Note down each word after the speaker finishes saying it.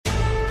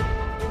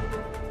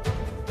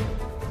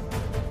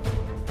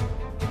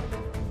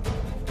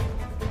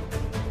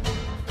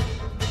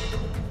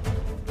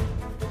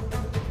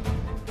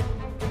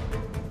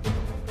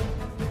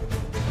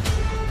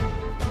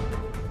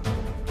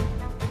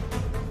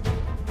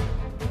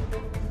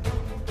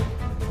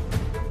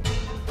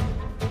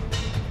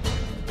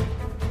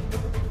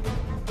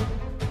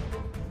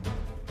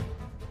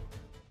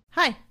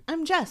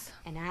I'm Jess.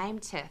 And I'm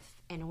Tiff,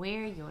 and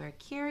we're your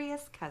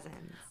curious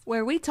cousins.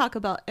 Where we talk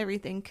about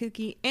everything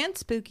kooky and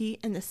spooky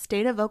in the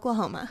state of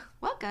Oklahoma.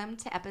 Welcome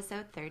to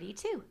episode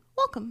 32.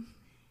 Welcome.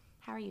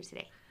 How are you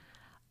today?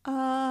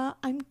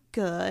 I'm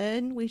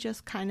good. We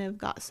just kind of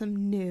got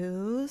some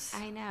news.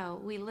 I know.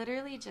 We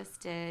literally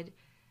just did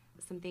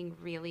something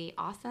really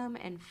awesome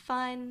and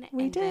fun.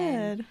 We and did.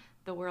 Then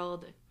the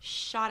world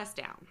shot us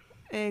down.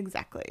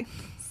 Exactly.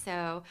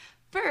 So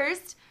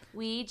first,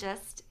 we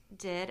just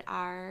did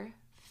our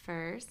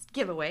first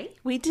giveaway.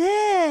 We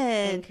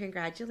did. And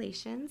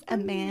congratulations,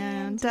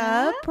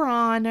 Amanda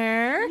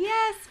Bronner.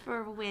 Yes,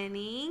 for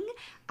winning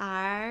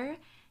our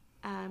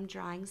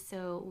drawing.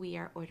 So we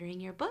are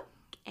ordering your book,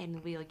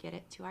 and we'll get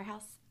it to our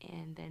house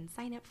and then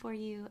sign it for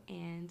you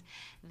and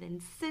then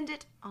send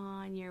it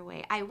on your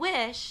way. I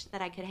wish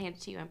that I could hand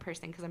it to you in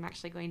person because I'm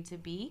actually going to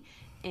be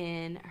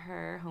in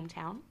her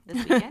hometown this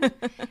weekend.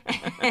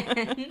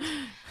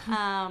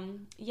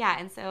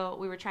 And so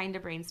we were trying to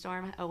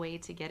brainstorm a way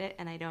to get it,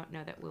 and I don't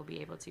know that we'll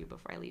be able to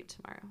before I leave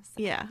tomorrow. So.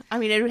 Yeah. I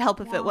mean, it would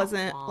help if it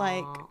wasn't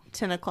like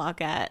 10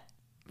 o'clock at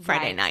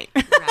Friday night.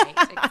 Right,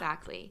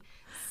 exactly.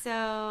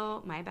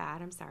 So my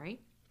bad, I'm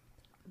sorry.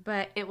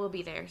 But it will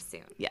be there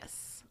soon.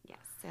 Yes. Yes.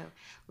 So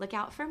look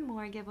out for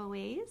more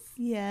giveaways.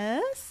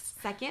 Yes.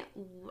 Second,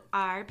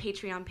 our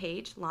Patreon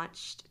page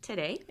launched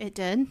today. It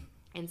did.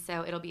 And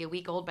so it'll be a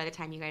week old by the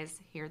time you guys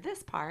hear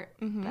this part.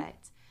 Mm-hmm. But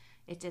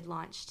it did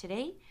launch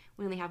today.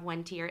 We only have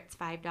one tier. It's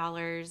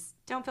 $5.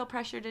 Don't feel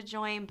pressured to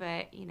join,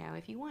 but, you know,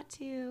 if you want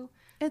to.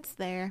 It's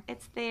there.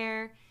 It's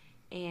there.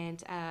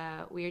 And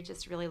we're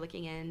just really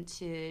looking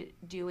into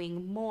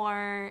doing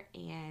more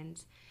and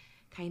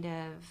kind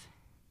of,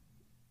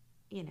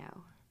 you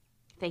know,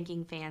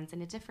 thanking fans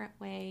in a different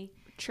way.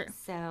 True.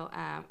 So,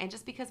 and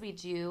just because we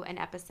do an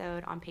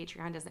episode on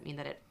Patreon doesn't mean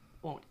that it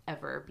won't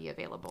ever be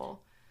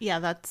available. Yeah,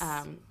 that's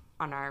on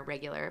our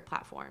regular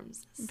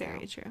platforms. So.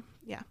 Very true.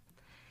 Yeah.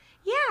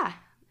 Yeah.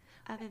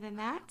 Other than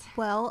that.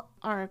 Well,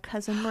 our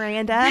cousin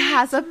Miranda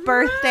has a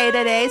birthday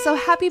today. So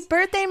happy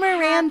birthday,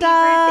 Miranda.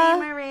 Happy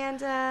birthday,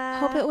 Miranda.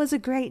 Hope it was a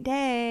great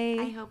day.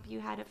 I hope you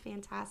had a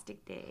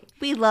fantastic day.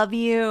 We love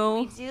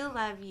you. We do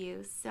love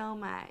you so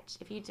much.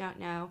 If you don't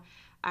know,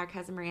 our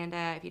cousin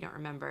Miranda, if you don't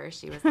remember,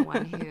 she was the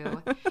one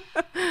who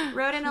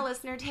wrote in a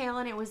listener tale,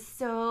 and it was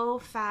so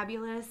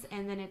fabulous.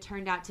 And then it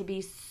turned out to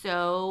be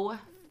so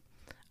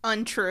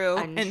untrue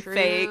and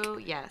fake.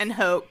 Yes. And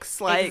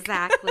hoax. Like.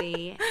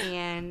 Exactly.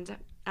 And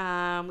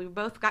we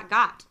both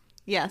got.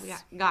 Yes.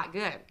 We got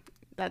good.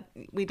 That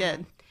we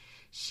did.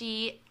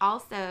 She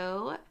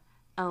also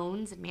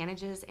owns and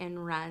manages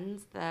and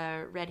runs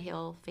the Red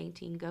Hill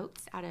Fainting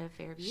Goats out of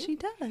Fairview. She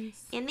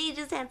does. And they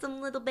just had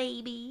some little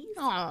babies.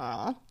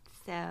 Aww.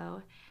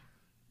 So,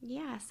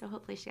 yeah. So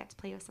hopefully she got to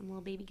play with some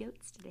little baby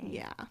goats today.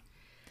 Yeah.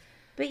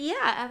 But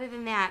yeah, other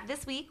than that,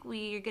 this week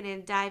we're going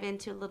to dive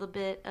into a little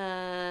bit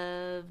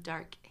of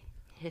dark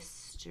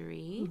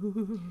history.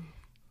 Ooh.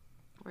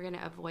 We're going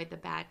to avoid the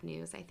bad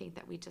news, I think,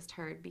 that we just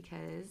heard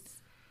because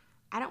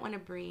I don't want to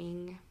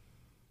bring...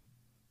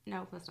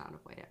 No, let's not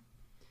avoid it.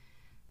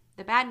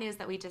 The bad news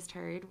that we just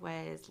heard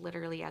was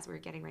literally as we were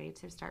getting ready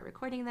to start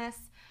recording this,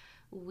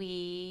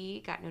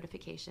 we got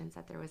notifications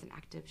that there was an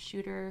active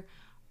shooter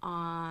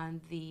on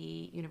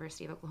the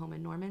University of Oklahoma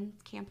Norman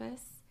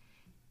campus.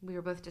 We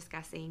were both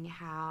discussing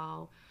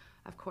how,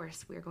 of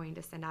course, we're going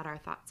to send out our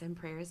thoughts and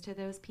prayers to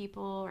those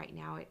people.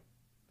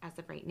 As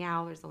of right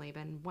now, there's only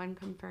been one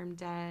confirmed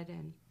dead,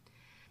 and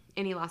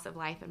any loss of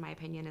life, in my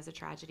opinion, is a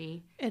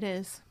tragedy. It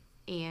is.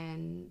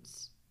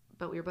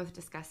 But we were both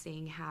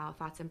discussing how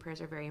thoughts and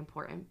prayers are very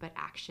important, but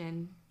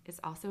action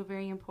is also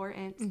very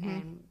important,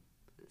 and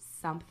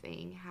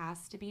something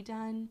has to be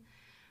done.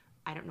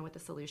 I don't know what the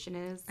solution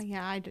is.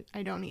 Yeah, I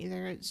don't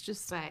either. It's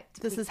just, but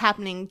this is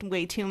happening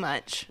way too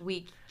much.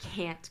 We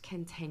can't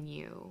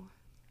continue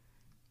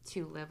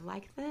to live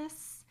like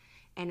this.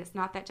 And it's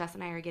not that Jess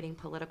and I are getting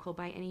political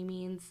by any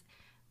means.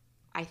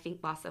 I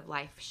think loss of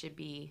life should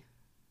be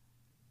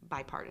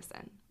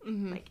bipartisan.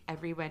 Like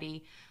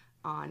everybody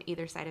on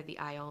either side of the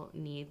aisle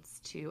needs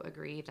to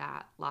agree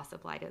that loss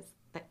of life is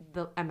that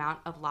the amount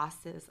of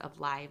losses of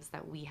lives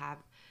that we have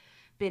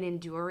been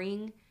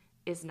enduring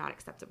is not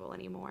acceptable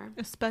anymore.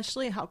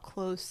 Especially how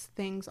close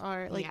things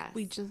are. Like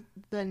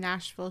the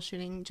Nashville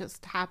shooting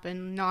just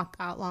happened not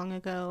that long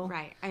ago.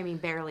 Right. I mean,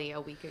 barely a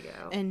week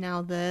ago. And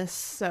now this.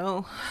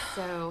 So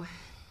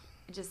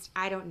just,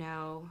 I don't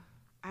know.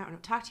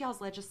 Talk to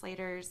y'all's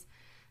legislators.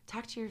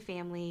 Talk to your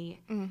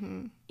family.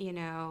 Mm-hmm. You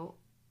know,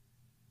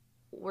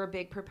 we're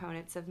big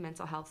proponents of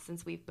mental health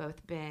since we've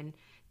both been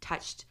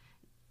touched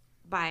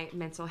by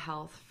mental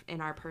health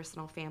in our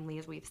personal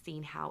families. We've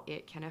seen how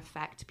it can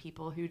affect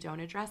people who don't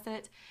address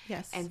it.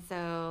 Yes. And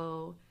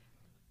so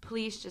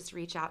please just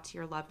reach out to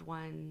your loved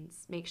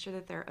ones. Make sure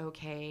that they're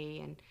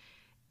okay and,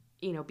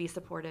 you know, be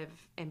supportive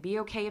and be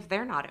okay if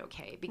they're not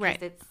okay. Because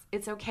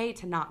it's okay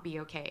to not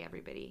be okay,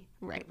 everybody.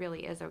 Right. It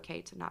really is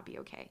okay to not be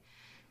okay.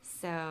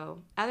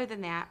 So other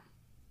than that,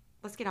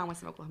 let's get on with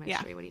some Oklahoma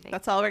history. What do you think?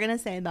 That's all we're going to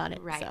say about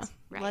it. Right. So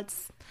right.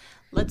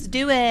 Let's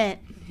do it.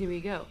 Here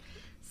we go.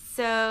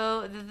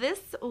 So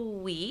this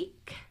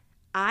week,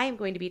 I'm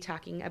going to be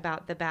talking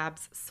about the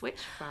Babbs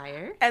Switch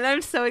Fire. And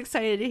I'm so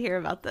excited to hear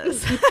about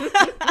this.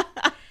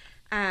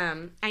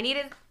 I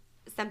needed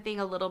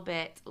something a little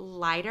bit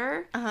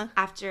lighter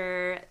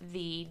after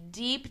the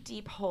deep,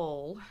 deep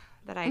hole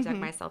that I dug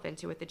myself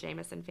into with the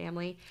Jameson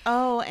family.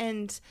 Oh,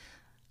 and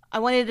I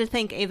wanted to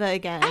thank Ava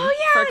again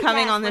for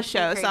coming on the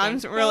show. So I'm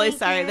really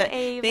sorry that.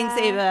 Ava. Thanks,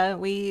 Ava.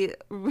 We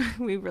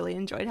really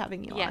enjoyed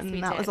having you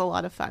on. That was a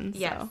lot of fun.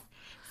 Yes.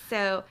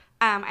 So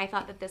I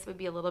thought that this would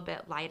be a little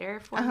bit lighter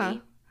for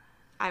me.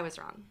 I was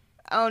wrong.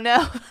 Oh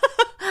no.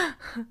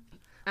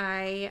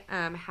 I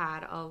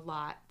had a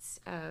lot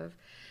of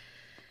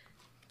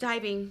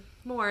diving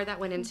more that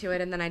went into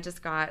it, and then I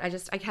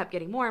kept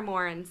getting more and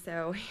more, and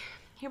so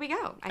here we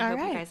go. I hope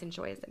you guys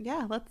enjoy it.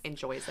 Yeah,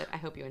 enjoys it. I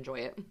hope you enjoy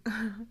it.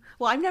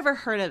 Well, I've never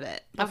heard of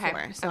it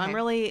before, so I'm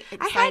really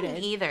excited. I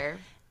hadn't either.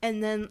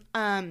 And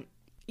then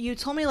you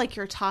told me like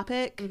your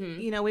topic.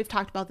 You know, we've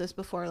talked about this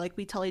before. Like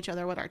we tell each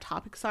other what our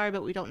topics are,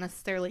 but we don't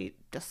necessarily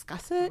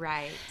discuss it.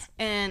 Right.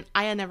 And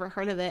I had never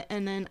heard of it,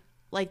 and then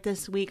like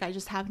this week I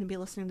just happened to be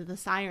listening to the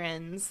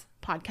Sirens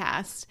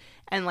podcast,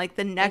 and like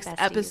the next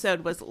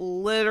episode was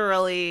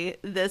literally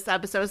this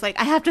episode. I was like,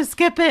 I have to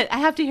skip it. I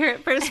have to hear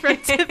it first. Well,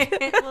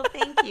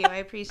 thank you. I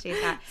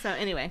appreciate that. So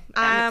anyway,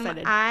 I'm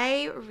excited.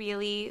 I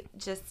really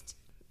just,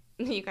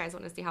 you guys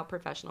want to see how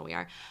professional we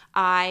are.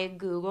 I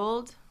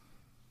Googled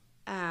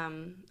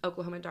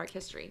Oklahoma dark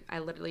history. I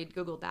literally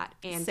Googled that,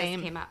 and this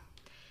came up.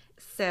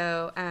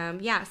 So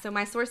so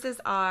my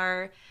sources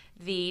are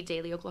the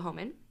Daily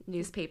Oklahoman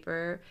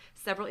newspaper,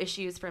 several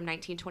issues from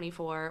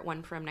 1924,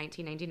 one from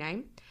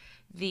 1999.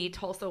 The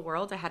Tulsa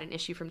World, I had an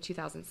issue from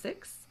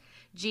 2006.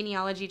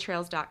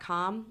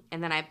 Genealogytrails.com,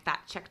 and then I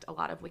fact-checked a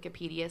lot of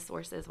Wikipedia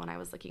sources when I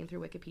was looking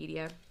through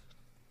Wikipedia.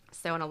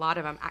 So, and a lot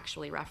of them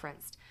actually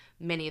referenced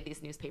many of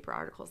these newspaper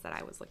articles that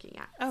I was looking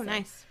at. Oh,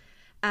 nice.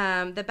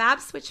 The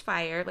Babbs Switch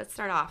Fire, let's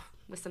start off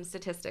with some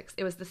statistics.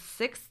 It is the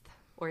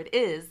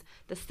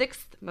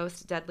sixth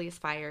most deadliest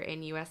fire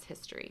in U.S.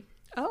 history.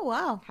 Oh,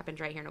 wow. Happened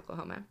right here in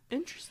Oklahoma.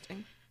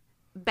 Interesting.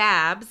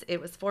 Babbs,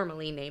 it was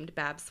formerly named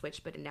Babbs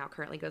Switch, but it now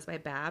currently goes by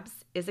Babbs,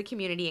 is a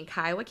community in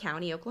Kiowa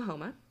County,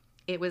 Oklahoma.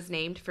 It was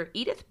named for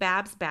Edith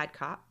Babbs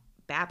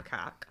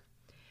Babcock.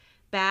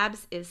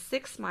 Babbs is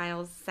 6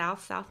 miles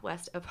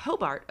south-southwest of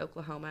Hobart,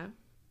 Oklahoma,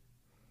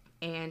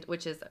 and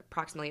which is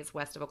approximately it's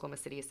west of Oklahoma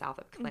City, south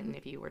of Clinton,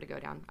 if you were to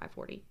go down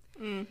I-40.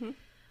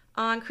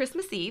 On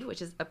Christmas Eve,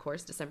 which is, of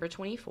course, December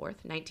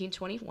 24th,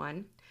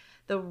 1921,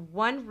 the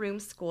one-room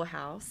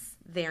schoolhouse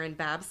there in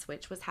Babbs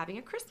Switch was having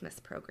a Christmas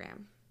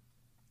program.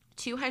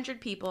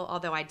 200 people,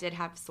 although I did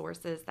have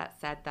sources that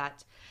said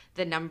that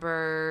the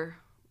number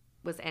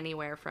was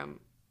anywhere from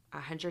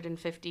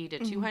 150 to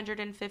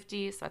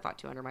 250, so I thought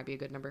 200 might be a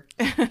good number,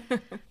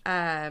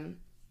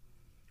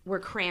 were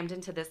crammed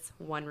into this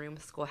one-room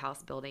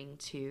schoolhouse building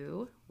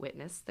to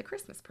witness the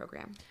Christmas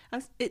program.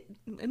 It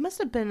must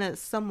have been a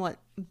somewhat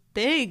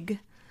big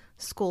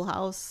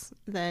schoolhouse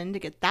then to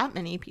get that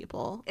many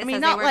people. I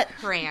mean, not like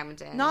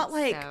crammed in, not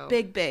like so.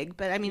 big,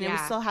 but I mean, it would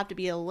still have to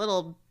be a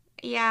little.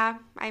 Yeah,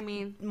 I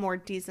mean, more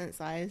decent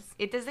size.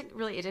 It didn't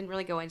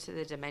really go into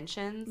the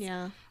dimensions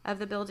of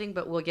the building,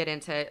 but we'll get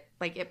into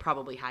like it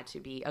probably had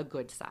to be a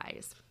good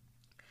size.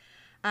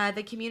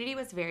 The community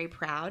was very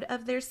proud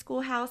of their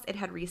schoolhouse. It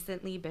had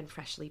recently been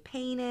freshly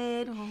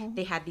painted. Oh.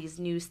 They had these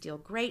new steel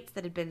grates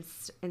that had been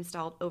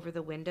installed over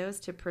the windows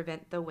to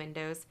prevent the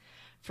windows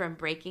from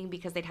breaking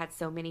because they'd had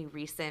so many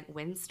recent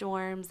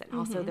windstorms, and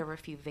also there were a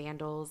few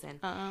vandals, and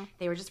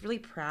they were just really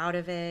proud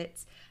of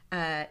it.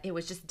 It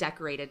was just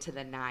decorated to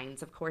the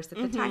nines, of course, at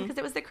the time because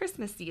it was the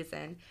Christmas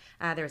season.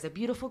 There was a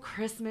beautiful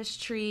Christmas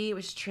tree. It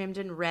was trimmed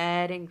in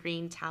red and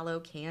green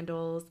tallow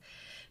candles.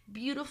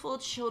 Beautiful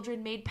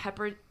children-made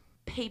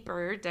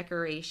paper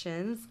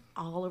decorations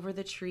all over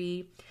the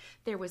tree.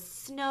 There was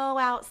snow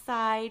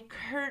outside,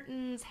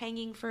 curtains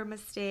hanging from a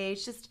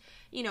stage, just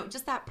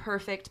that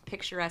perfect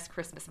picturesque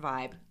Christmas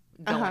vibe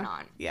going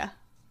on. Yeah.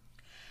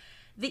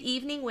 The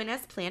evening went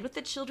as planned with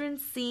the children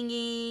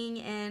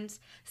singing and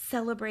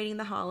celebrating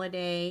the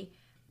holiday.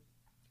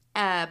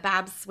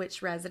 Babbs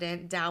Switch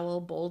resident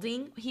Dowell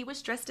Bolding, he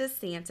was dressed as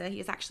Santa. He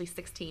is actually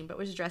 16, but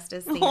was dressed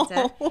as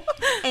Santa. Oh.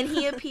 And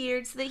he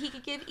appeared so that he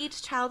could give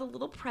each child a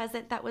little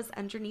present that was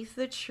underneath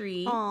the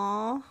tree.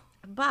 Aww.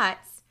 But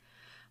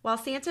while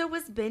Santa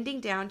was bending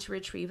down to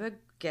retrieve a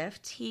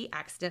gift, he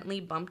accidentally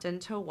bumped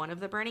into one of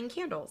the burning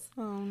candles.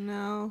 Oh,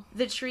 no.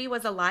 The tree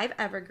was a live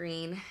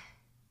evergreen,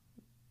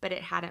 but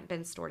it hadn't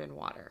been stored in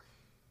water.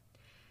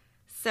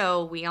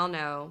 So we all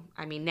know,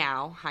 I mean,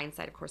 now,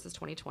 hindsight, of course, is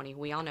 2020.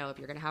 We all know if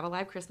you're going to have a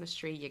live Christmas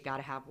tree, you got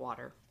to have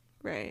water.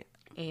 Right.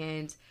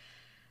 And,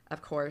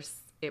 of course,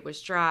 it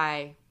was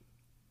dry.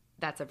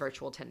 That's a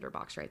virtual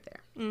tinderbox right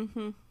there.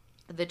 Mm-hmm.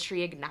 The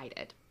tree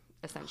ignited,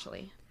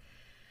 essentially.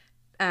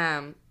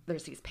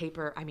 There's these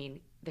paper,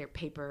 they're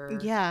paper.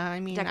 Yeah,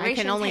 I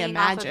can only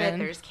imagine.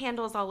 There's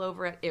candles all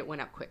over it. It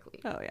went up quickly.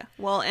 Oh, yeah.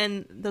 Well,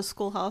 and the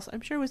schoolhouse,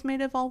 I'm sure, was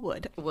made of all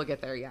wood. We'll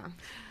get there, yeah.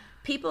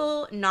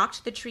 People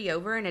knocked the tree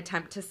over in an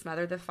attempt to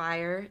smother the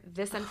fire.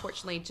 This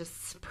unfortunately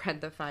just spread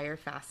the fire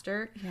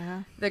faster.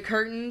 Yeah. The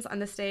curtains on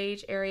the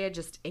stage area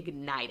just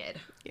ignited.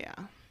 Yeah.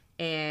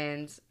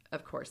 And,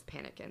 of course,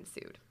 panic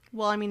ensued.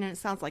 Well, I mean, it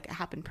sounds like it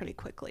happened pretty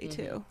quickly,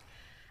 too.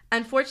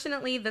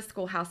 Unfortunately, the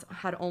schoolhouse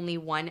had only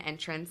one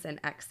entrance and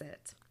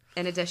exit.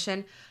 In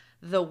addition,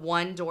 the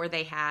one door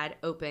they had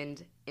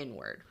opened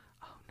inward.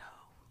 Oh, no.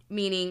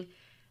 Meaning,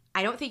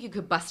 I don't think you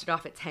could bust it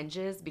off its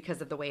hinges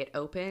because of the way it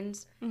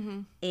opened.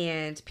 Mm-hmm.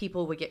 And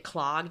people would get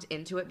clogged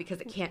into it because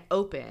it can't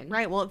open.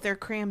 Right. Well, if they're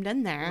crammed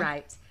in there.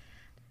 Right.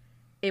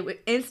 It would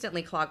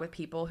instantly clog with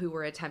people who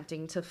were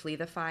attempting to flee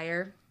the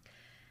fire.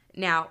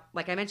 Now,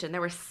 like I mentioned,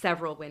 there were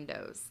several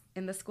windows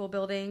in the school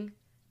building.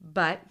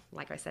 But,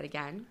 like I said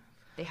again,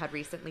 they had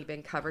recently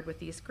been covered with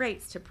these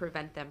grates to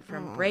prevent them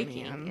from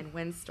breaking in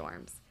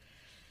windstorms.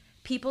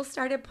 People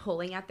started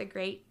pulling at the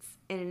grates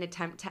in an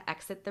attempt to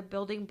exit the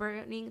building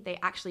burning. They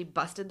actually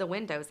busted the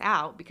windows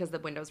out because the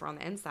windows were on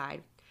the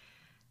inside.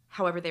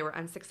 However, they were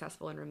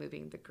unsuccessful in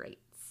removing the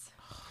grates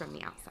from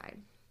the outside.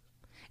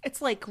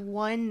 It's like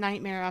one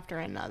nightmare after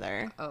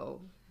another.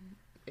 Oh,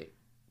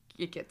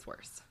 it gets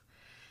worse.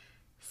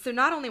 So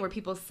not only were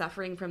people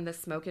suffering from the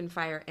smoke and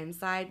fire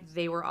inside,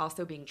 they were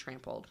also being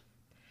trampled.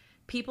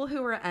 People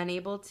who were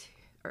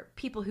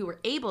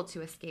able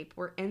to escape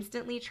were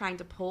instantly trying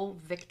to pull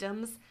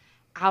victims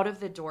out of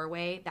the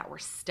doorway that were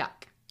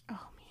stuck.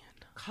 Oh,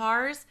 man.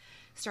 Cars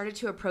started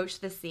to approach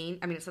the scene.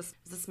 I mean, it's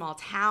a small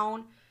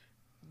town.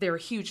 There were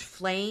huge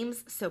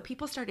flames. So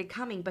people started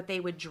coming, but they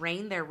would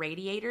drain their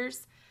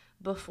radiators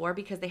before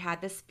because they had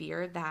this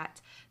fear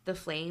that the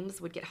flames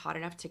would get hot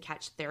enough to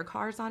catch their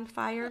cars on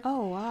fire.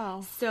 Oh,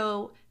 wow.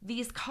 So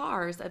these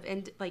cars of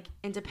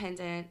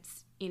independent,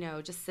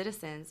 just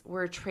citizens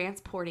were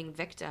transporting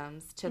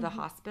victims to the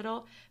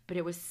hospital, but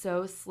it was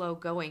so slow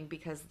going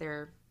because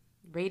their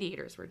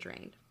radiators were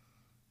drained.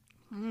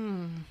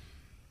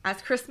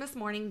 As Christmas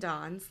morning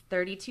dawns,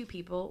 32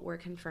 people were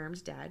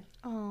confirmed dead.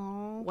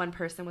 Oh. One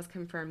person was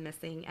confirmed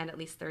missing, and at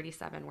least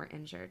 37 were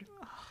injured.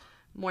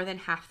 More than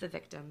half the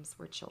victims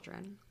were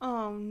children.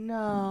 Oh,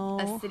 no.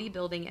 A city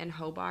building in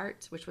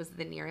Hobart, which was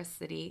the nearest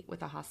city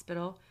with a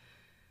hospital,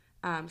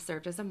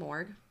 served as a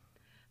morgue.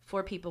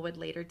 4 people would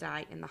later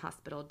die in the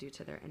hospital due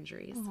to their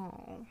injuries.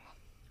 Oh.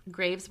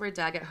 Graves were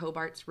dug at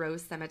Hobart's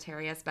Rose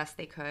Cemetery as best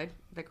they could.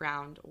 The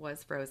ground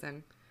was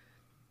frozen.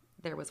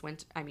 It was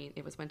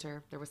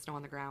winter. There was snow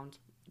on the ground.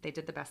 They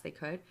did the best they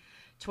could.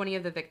 20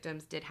 of the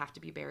victims did have to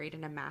be buried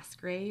in a mass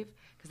grave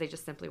because they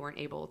just simply weren't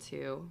able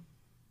to,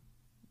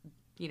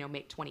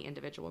 make 20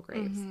 individual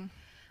graves. Mm-hmm.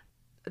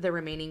 The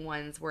remaining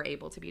ones were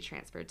able to be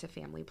transferred to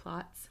family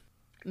plots.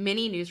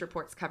 Many news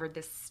reports covered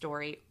this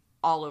story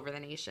all over the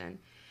nation.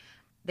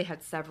 They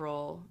had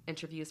several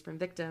interviews from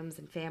victims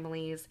and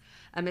families.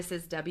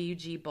 Mrs.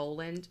 W.G.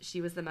 Boland, she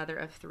was the mother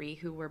of 3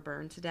 who were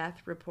burned to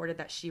death, reported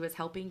that she was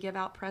helping give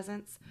out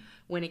presents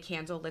when a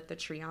candle lit the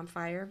tree on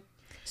fire.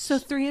 So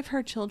 3 of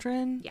her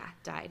children? Yeah,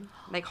 died.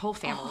 Whole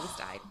families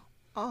died.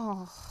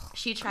 Oh.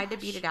 She tried to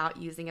beat it out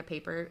using a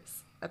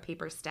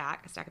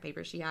stack of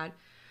paper she had,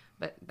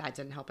 but that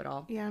didn't help at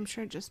all. Yeah, I'm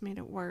sure it just made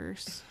it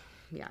worse.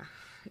 Yeah.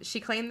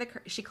 She claimed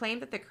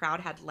that the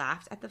crowd had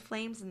laughed at the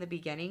flames in the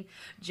beginning,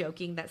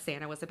 joking that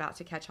Santa was about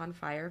to catch on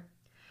fire.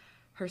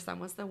 Her son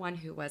was the one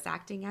who was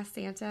acting as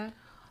Santa.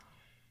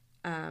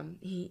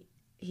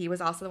 He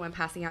was also the one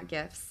passing out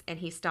gifts, and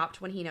he stopped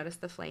when he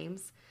noticed the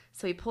flames.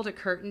 So he pulled a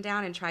curtain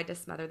down and tried to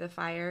smother the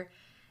fire.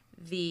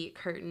 The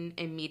curtain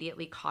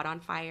immediately caught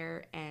on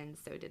fire, and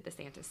so did the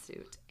Santa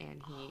suit,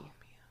 and he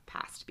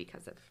passed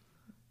because of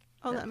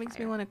that makes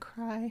me want to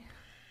cry.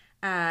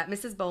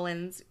 Mrs.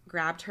 Boland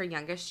grabbed her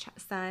youngest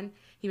son.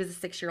 He was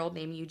a 6-year-old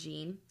named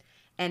Eugene,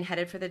 and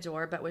headed for the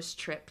door, but was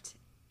tripped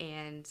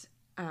and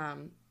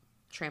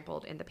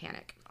trampled in the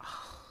panic.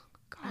 Oh,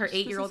 gosh, her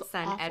 8-year-old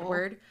son, awful.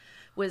 Edward,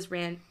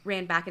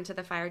 ran back into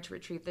the fire to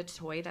retrieve the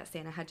toy that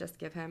Santa had just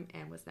given him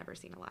and was never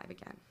seen alive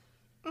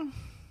again.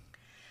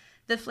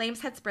 The flames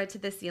had spread to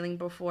the ceiling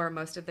before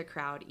most of the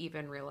crowd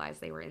even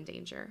realized they were in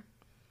danger.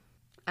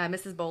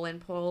 Mrs.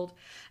 Boland pulled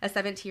a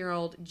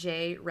 17-year-old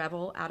Jay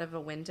Revel out of a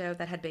window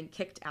that had been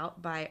kicked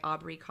out by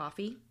Aubrey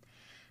Coffey.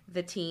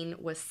 The teen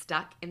was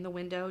stuck in the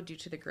window due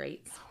to the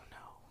grates. Oh,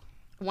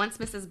 no. Once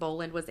Mrs.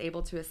 Boland was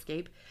able to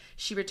escape,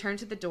 she returned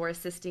to the door,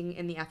 assisting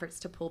in the efforts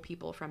to pull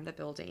people from the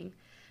building.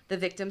 The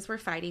victims were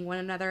fighting one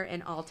another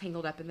and all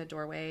tangled up in the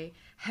doorway.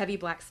 Heavy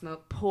black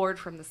smoke poured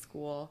from the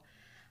school.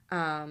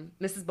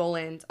 Mrs.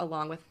 Boland,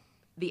 along with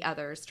the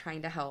others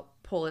trying to help,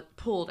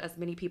 pulled as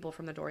many people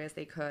from the door as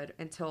they could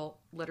until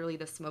literally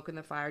the smoke and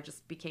the fire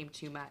just became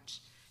too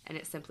much, and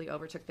it simply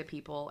overtook the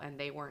people, and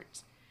they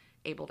weren't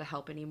able to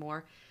help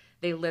anymore.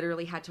 They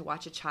literally had to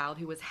watch a child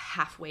who was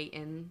halfway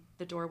in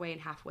the doorway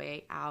and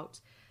halfway out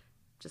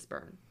just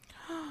burn.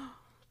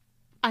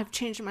 I've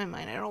changed my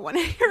mind. I don't want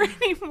to hear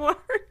anymore.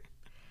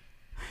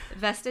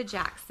 Vesta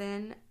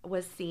Jackson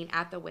was seen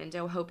at the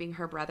window hoping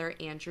her brother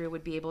Andrew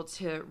would be able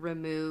to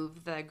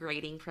remove the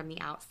grating from the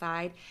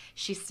outside.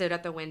 She stood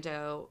at the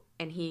window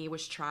and he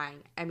was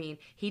trying. I mean,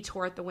 he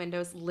tore at the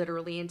windows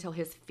literally until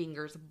his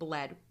fingers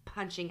bled,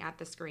 punching at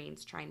the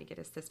screens, trying to get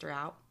his sister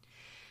out.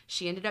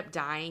 She ended up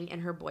dying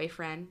in her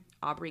boyfriend,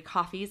 Aubrey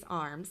Coffey's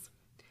arms,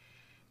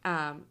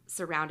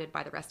 surrounded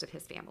by the rest of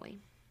his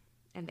family.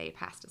 And they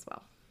passed as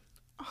well.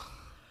 Oh.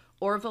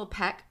 Orville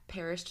Peck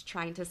perished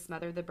trying to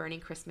smother the burning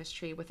Christmas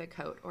tree with a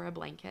coat or a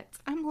blanket.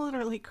 I'm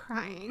literally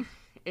crying.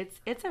 It's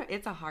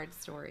a hard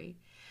story.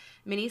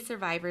 Many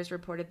survivors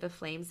reported the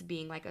flames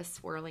being like a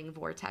swirling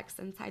vortex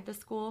inside the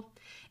school.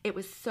 It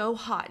was so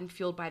hot and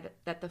fueled by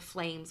that the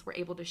flames were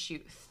able to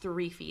shoot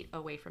 3 feet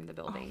away from the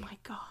building. Oh my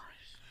gosh.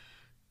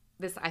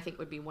 This, I think,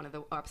 would be one of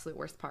the absolute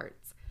worst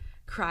parts.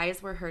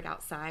 Cries were heard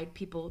outside.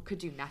 People could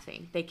do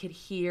nothing. They could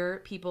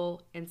hear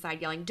people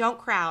inside yelling, "Don't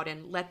crowd,"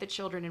 and "Let the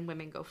children and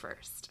women go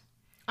first."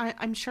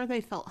 I'm sure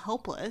they felt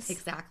helpless.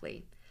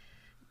 Exactly.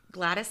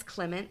 Gladys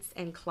Clements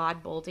and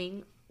Claude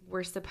Boulding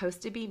were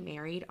supposed to be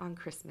married on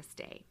Christmas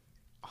Day.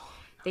 Oh,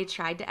 no. They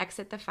tried to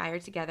exit the fire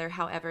together.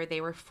 However,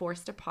 they were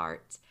forced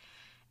apart,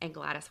 and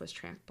Gladys was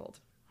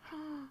trampled.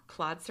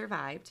 Claude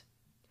survived.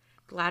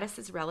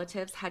 Gladys's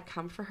relatives had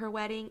come for her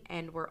wedding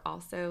and were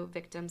also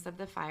victims of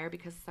the fire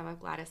because some of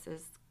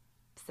Gladys's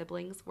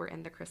siblings were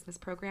in the Christmas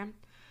program.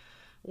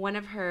 One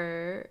of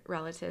her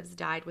relatives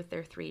died with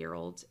their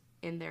 3-year-old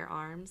in their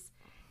arms,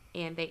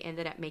 and they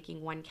ended up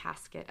making one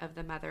casket of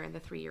the mother and the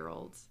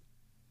 3-year-old.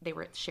 They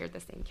shared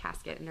the same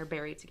casket, and they're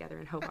buried together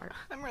in Hobart.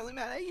 I'm really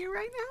mad at you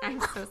right now.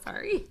 I'm so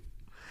sorry.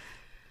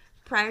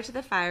 Prior to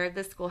the fire,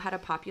 the school had a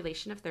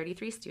population of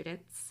 33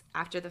 students.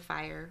 After the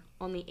fire,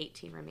 only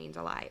 18 remained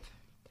alive.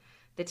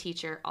 The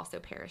teacher also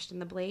perished in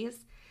the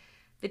blaze.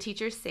 The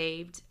teacher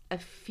saved a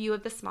few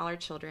of the smaller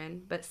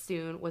children, but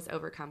soon was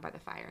overcome by the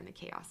fire and the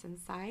chaos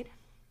inside.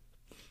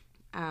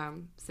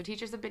 So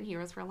teachers have been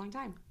heroes for a long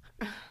time.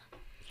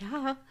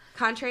 Yeah.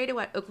 Contrary to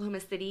what Oklahoma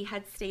City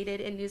had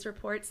stated in news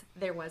reports,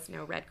 there was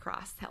no Red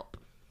Cross help.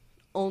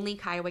 Only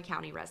Kiowa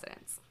County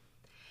residents.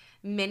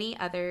 Many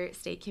other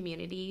state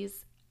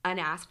communities,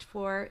 unasked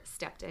for,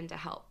 stepped in to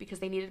help because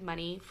they needed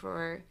money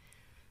for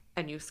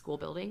a new school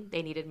building.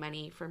 They needed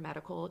money for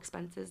medical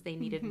expenses. They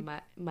needed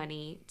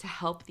money to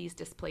help these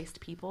displaced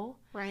people.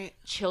 Right.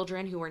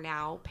 Children who are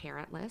now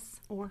parentless.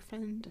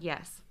 Orphaned.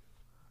 Yes.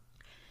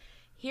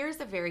 Here's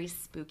a very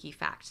spooky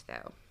fact,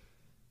 though.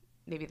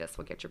 Maybe this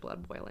will get your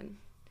blood boiling.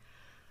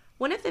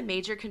 One of the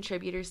major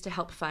contributors to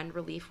help fund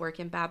relief work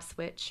in Babbs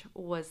Switch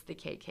was the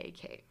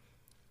KKK.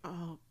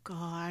 Oh,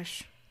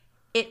 gosh.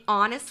 It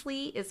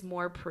honestly is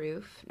more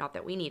proof, not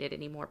that we needed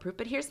any more proof,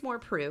 but here's more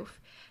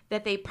proof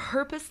that they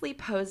purposely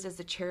posed as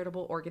a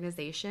charitable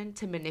organization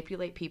to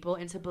manipulate people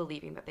into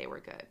believing that they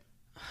were good.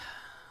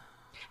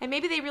 And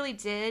maybe they really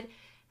did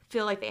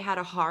feel like they had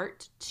a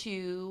heart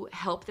to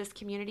help this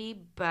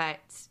community, but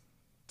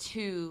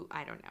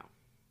I don't know.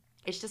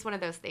 It's just one of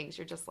those things.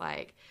 You're just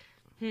like,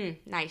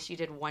 nice, you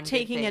did one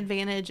taking good thing.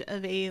 Advantage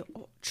of a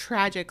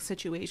tragic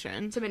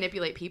situation. To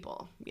manipulate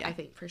people, yeah. I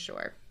think, for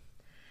sure.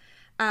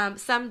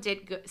 Some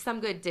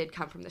good did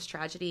come from this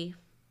tragedy.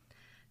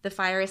 The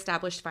fire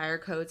established fire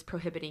codes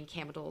prohibiting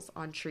candles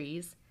on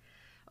trees.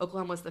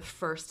 Oklahoma was the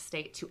first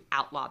state to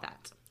outlaw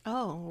that.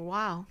 Oh,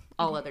 wow.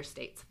 All other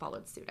states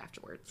followed suit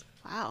afterwards.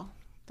 Wow.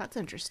 That's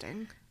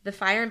interesting. The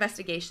fire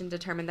investigation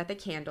determined that the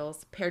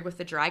candles, paired with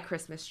the dry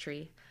Christmas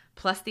tree,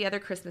 plus the other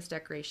Christmas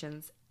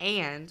decorations,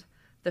 and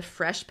the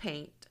fresh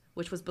paint,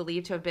 which was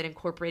believed to have been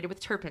incorporated with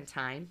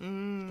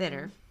turpentine,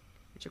 thinner,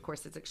 which of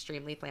course is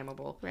extremely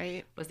flammable,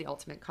 right, was the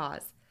ultimate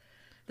cause.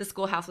 The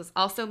schoolhouse was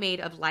also made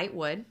of light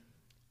wood.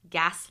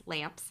 Gas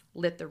lamps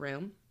lit the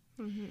room.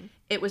 Mm-hmm.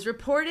 It was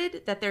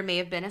reported that there may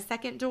have been a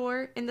second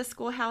door in the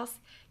schoolhouse,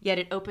 yet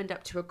it opened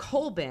up to a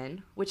coal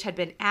bin, which had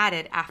been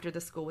added after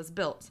the school was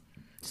built.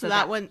 So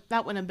that wouldn't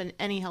have been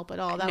any help at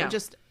all. That would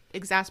just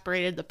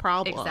exacerbated the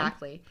problem.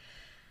 Exactly.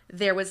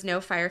 There was no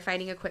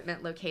firefighting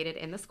equipment located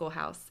in the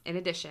schoolhouse. In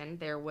addition,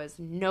 there was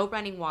no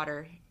running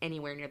water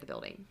anywhere near the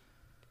building.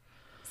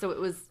 So it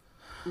was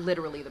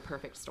literally the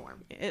perfect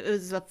storm. It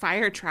was a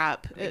fire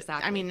trap.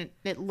 Exactly.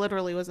 It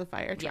literally was a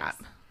fire trap.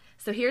 Yes.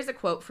 So here's a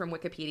quote from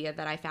Wikipedia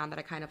that I found that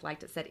I kind of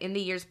liked. It said, "In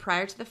the years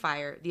prior to the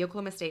fire, the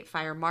Oklahoma State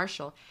Fire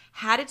Marshal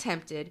had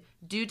attempted,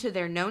 due to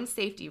their known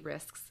safety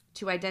risks,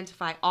 to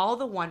identify all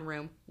the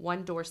one-room,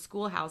 one-door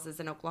schoolhouses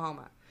in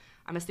Oklahoma."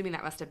 I'm assuming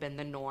that must have been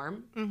the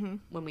norm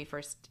when we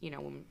first,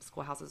 when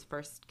schoolhouses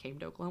first came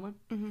to Oklahoma.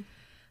 Mm-hmm.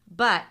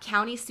 But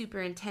county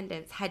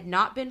superintendents had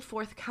not been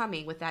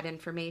forthcoming with that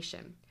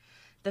information.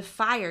 The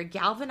fire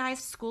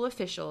galvanized school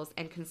officials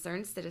and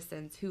concerned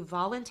citizens who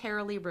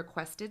voluntarily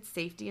requested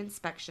safety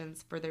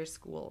inspections for their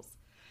schools.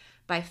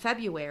 By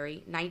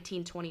February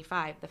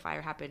 1925, the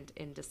fire happened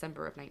in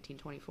December of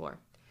 1924.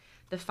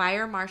 The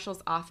fire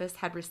marshal's office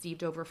had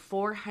received over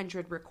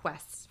 400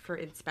 requests for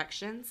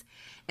inspections,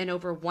 and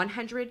over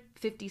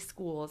 150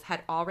 schools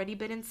had already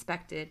been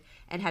inspected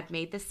and had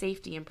made the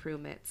safety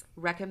improvements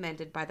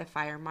recommended by the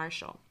fire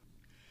marshal.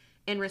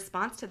 In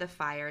response to the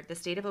fire, the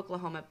state of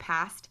Oklahoma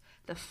passed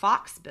the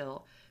Fox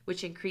Bill,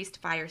 which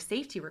increased fire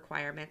safety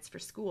requirements for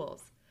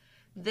schools.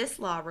 This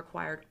law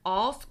required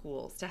all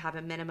schools to have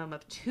a minimum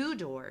of 2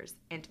 doors,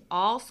 and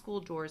all school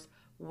doors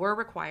were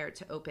required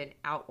to open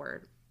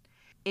outward.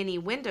 Any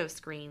window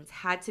screens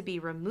had to be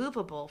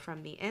removable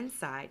from the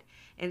inside,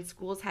 and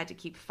schools had to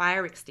keep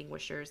fire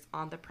extinguishers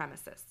on the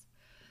premises.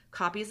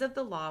 Copies of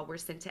the law were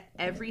sent to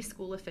every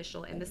school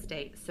official in the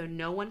state, so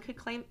no one could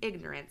claim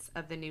ignorance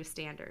of the new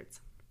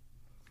standards.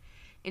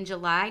 In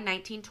July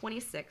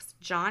 1926,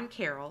 John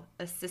Carroll,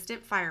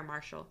 assistant fire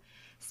marshal,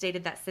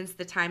 stated that since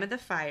the time of the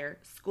fire,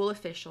 school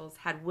officials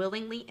had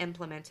willingly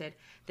implemented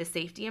the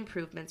safety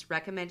improvements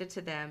recommended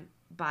to them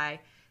by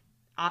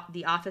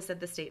the Office of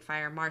the State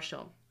Fire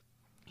Marshal.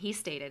 He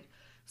stated,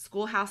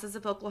 "Schoolhouses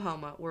of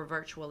Oklahoma were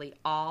virtually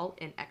all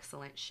in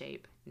excellent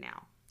shape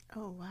now."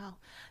 Oh, wow.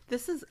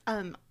 This is,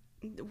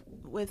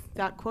 with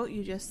that quote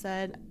you just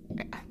said,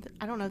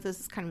 I don't know if this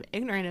is kind of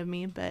ignorant of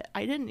me, but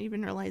I didn't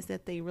even realize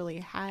that they really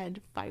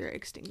had fire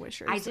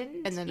extinguishers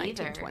in the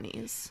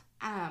 1920s.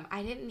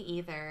 I didn't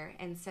either.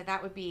 And so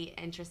that would be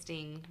an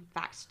interesting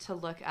fact to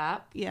look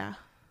up. Yeah.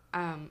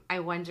 I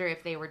wonder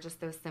if they were just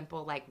those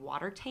simple, like,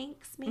 water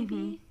tanks,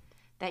 maybe,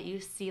 that you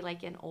see,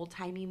 like, in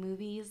old-timey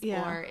movies.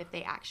 Yeah. Or if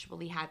they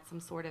actually had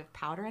some sort of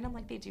powder in them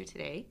like they do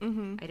today.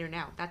 I don't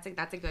know. That's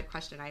a good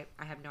question. I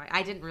have no idea.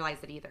 I didn't realize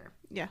it either.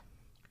 Yeah.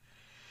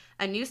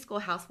 A new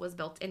schoolhouse was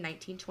built in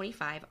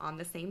 1925 on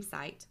the same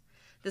site.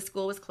 The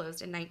school was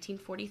closed in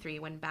 1943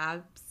 when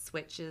Babbs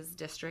Switch's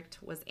district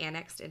was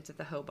annexed into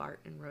the Hobart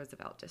and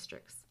Roosevelt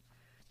districts.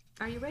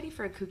 Are you ready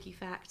for a kooky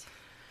fact?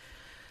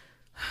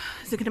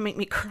 Is it going to make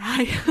me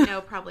cry?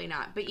 No, probably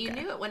not. But you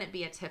knew it wouldn't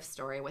be a Tiff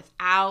story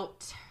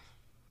without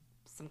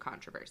some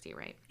controversy,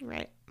 right?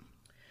 Right.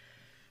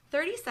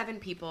 37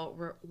 people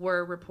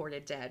were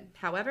reported dead.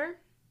 However,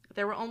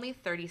 there were only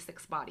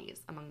 36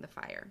 bodies among the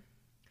fire.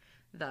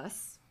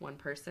 Thus, one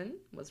person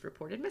was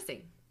reported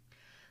missing.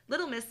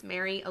 Little Miss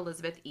Mary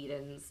Elizabeth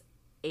Edens,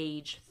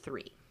 age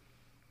 3.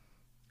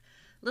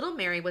 Little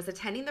Mary was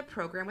attending the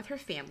program with her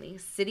family,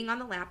 sitting on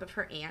the lap of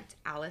her aunt,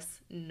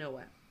 Alice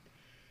Noah.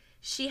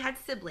 She had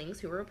siblings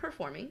who were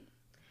performing.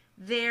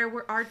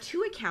 There are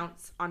 2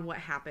 accounts on what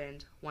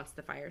happened once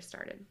the fire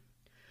started.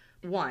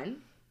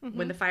 One,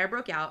 when the fire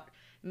broke out,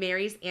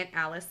 Mary's Aunt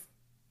Alice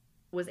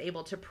was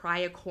able to pry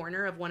a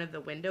corner of one of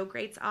the window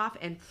grates off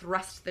and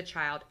thrust the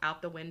child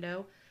out the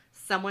window.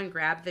 Someone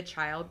grabbed the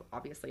child,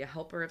 obviously a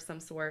helper of some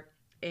sort,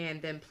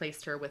 and then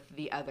placed her with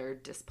the other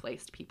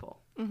displaced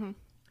people.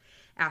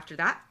 After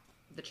that,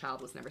 the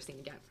child was never seen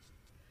again.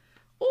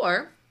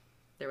 Or,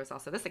 there was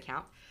also this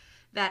account,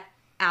 that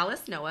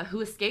Alice Noah,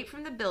 who escaped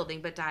from the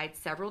building but died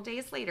several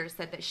days later,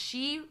 said that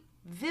she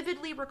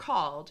vividly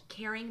recalled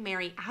carrying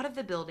Mary out of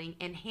the building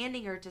and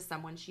handing her to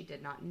someone she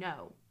did not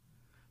know.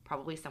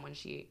 Probably someone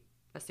she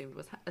assumed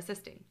was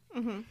assisting.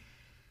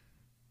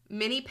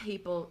 Many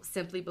people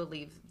simply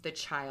believe the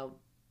child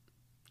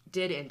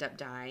did end up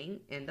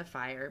dying in the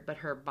fire, but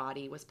her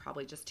body was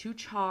probably just too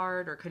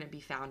charred or couldn't be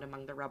found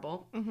among the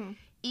rubble.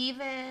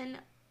 Even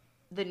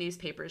the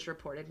newspapers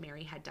reported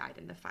Mary had died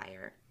in the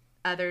fire.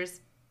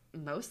 Others,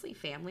 mostly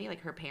family, like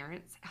her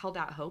parents, held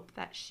out hope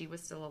that she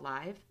was still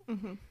alive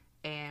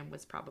and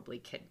was probably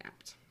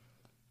kidnapped.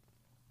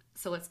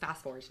 So let's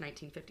fast forward to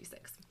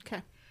 1956.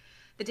 Okay.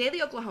 The Daily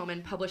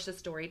Oklahoman published a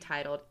story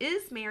titled,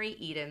 "Is Mary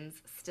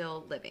Edens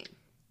Still Living?"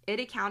 It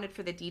accounted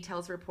for the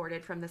details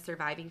reported from the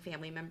surviving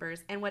family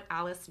members and what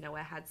Alice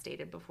Noah had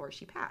stated before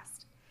she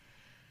passed.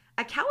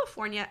 A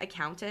California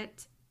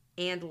accountant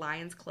and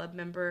Lions Club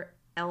member,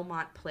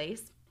 Elmont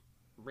Place,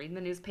 reading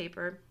the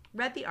newspaper,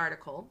 read the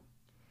article,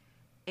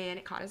 and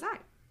it caught his eye.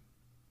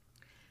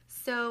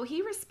 So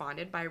he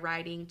responded by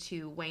writing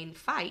to Wayne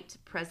Fite,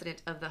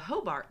 president of the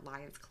Hobart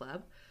Lions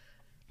Club,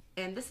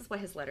 and this is what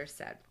his letter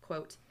said,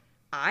 quote,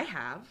 "I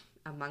have,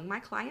 among my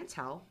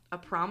clientele, a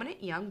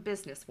prominent young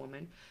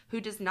businesswoman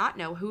who does not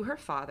know who her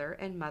father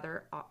and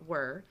mother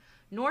were,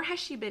 nor has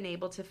she been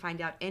able to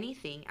find out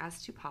anything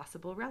as to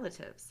possible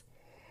relatives.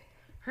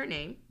 Her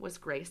name was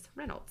Grace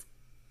Reynolds."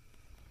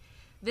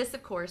 This,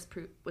 of course,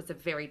 was a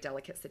very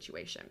delicate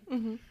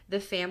situation. The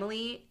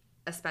family,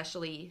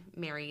 especially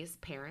Mary's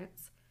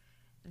parents,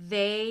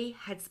 they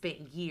had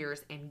spent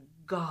years and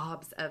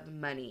gobs of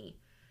money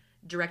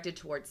directed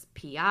towards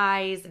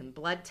PIs and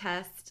blood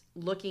tests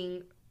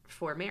looking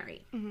for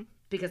Mary.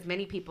 Because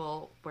many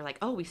people were like,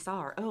 oh, we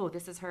saw her. Oh,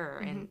 this is her.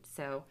 And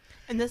so...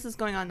 And this is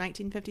going on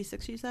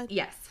 1956, you said?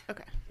 Yes.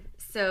 Okay.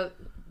 So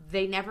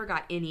they never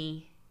got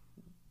any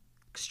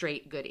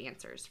straight good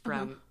answers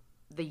from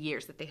the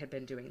years that they had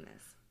been doing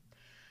this.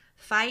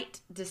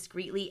 Fite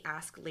discreetly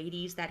asked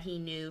ladies that he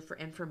knew for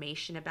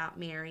information about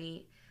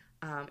Mary.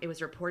 It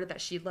was reported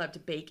that she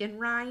loved bacon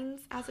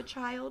rinds as a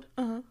child.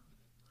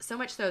 So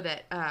much so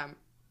that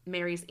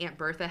Mary's Aunt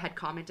Bertha had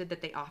commented that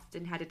they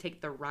often had to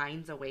take the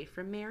rinds away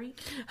from Mary.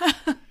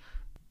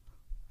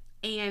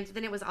 And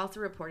then it was also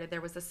reported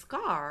there was a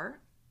scar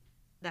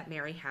that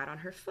Mary had on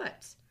her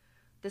foot.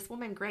 This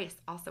woman, Grace,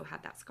 also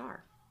had that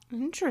scar.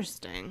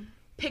 Interesting.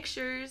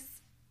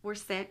 Pictures were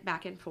sent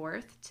back and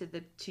forth to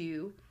the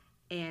two,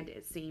 and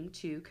it seemed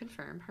to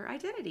confirm her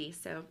identity.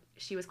 So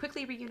she was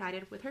quickly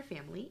reunited with her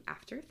family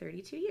after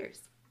 32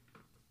 years.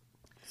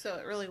 So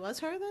it really was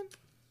her then?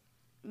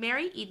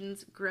 Mary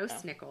Edens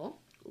Grossnickel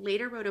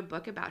later wrote a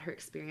book about her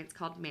experience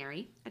called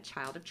Mary, A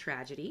Child of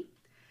Tragedy.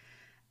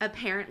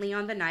 Apparently,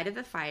 on the night of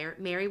the fire,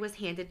 Mary was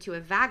handed to a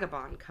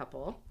vagabond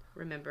couple.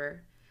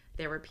 Remember,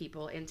 there were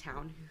people in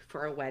town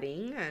for a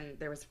wedding, and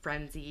there was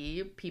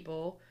frenzy.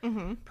 People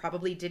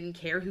probably didn't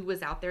care who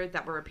was out there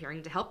that were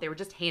appearing to help. They were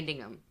just handing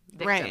them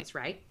victims,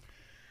 right?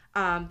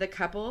 The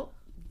couple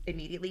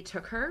immediately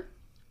took her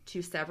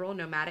to several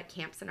nomadic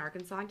camps in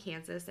Arkansas and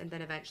Kansas, and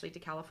then eventually to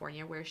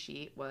California, where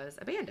she was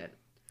abandoned.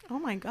 Oh,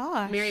 my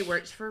gosh. Mary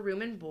worked for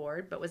room and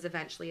board, but was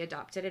eventually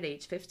adopted at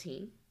age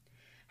 15.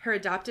 Her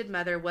adopted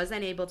mother was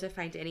unable to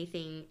find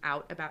anything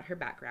out about her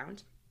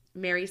background.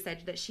 Mary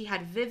said that she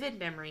had vivid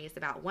memories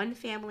about one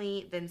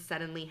family, then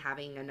suddenly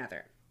having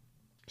another.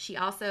 She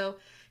also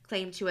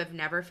claimed to have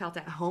never felt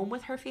at home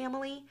with her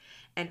family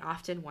and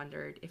often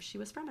wondered if she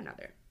was from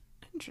another.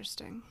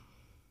 Interesting.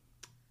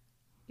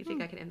 You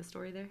think I can end the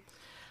story there?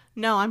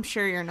 No, I'm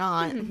sure you're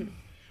not.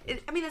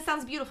 It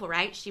sounds beautiful,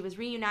 right? She was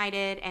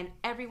reunited and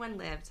everyone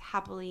lived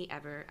happily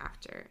ever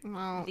after.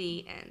 Well,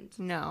 the end.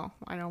 No,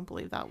 I don't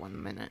believe that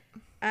 1 minute.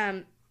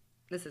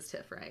 This is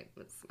Tiff, right?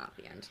 It's not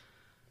the end.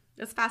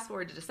 Let's fast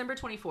forward to December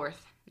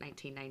 24th,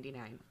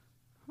 1999.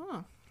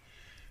 Huh.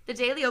 The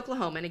Daily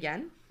Oklahoman,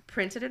 again,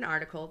 printed an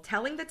article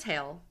telling the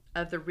tale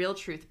of the real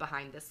truth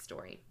behind this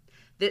story.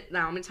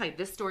 Now, I'm going to tell you,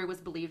 this story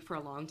was believed for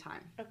a long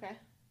time. Okay.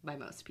 By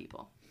most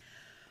people.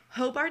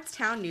 Hobart's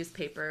town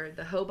newspaper,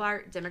 the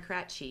Hobart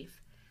Democrat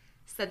Chief,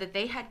 said that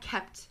they had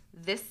kept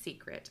this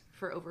secret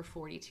for over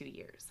 42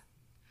 years.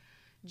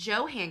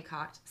 Joe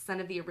Hancock, son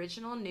of the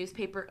original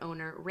newspaper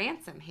owner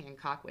Ransom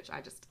Hancock, which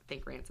I just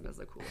think Ransom is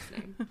the coolest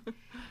name,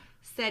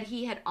 said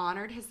he had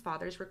honored his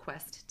father's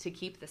request to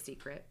keep the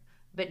secret,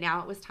 but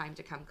now it was time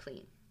to come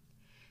clean.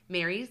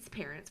 Mary's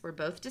parents were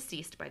both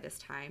deceased by this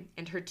time,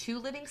 and her 2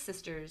 living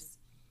sisters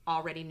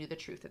already knew the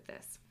truth of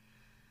this.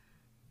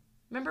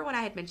 Remember when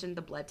I had mentioned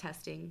the blood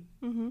testing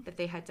that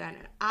they had done?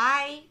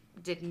 I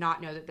did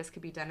not know that this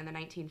could be done in the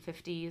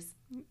 1950s,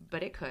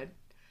 but it could.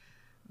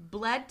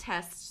 Blood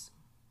tests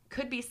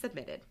could be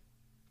submitted,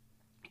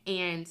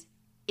 and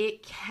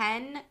it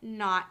can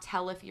not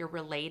tell if you're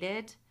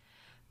related,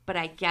 but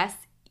I guess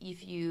it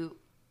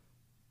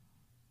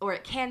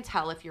can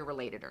tell if you're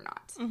related or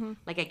not.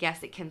 Like, I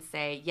guess it can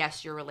say,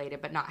 yes, you're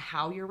related, but not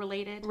how you're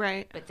related.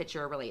 Right. But that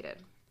you're related.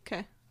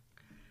 Okay.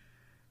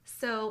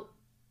 So,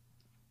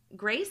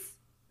 Grace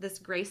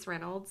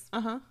Reynolds,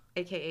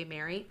 a.k.a.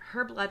 Mary,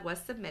 her blood was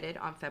submitted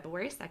on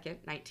February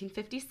 2nd,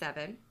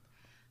 1957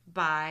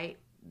 by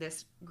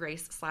this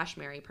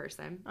Grace/Mary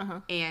person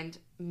and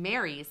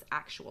Mary's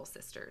actual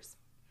sisters.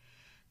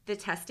 The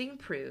testing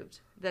proved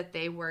that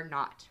they were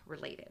not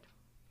related.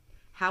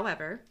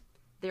 However,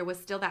 there was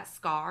still that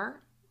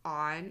scar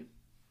on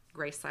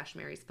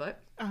Grace/Mary's foot.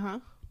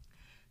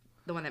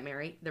 The one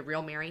that the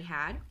real Mary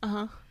had.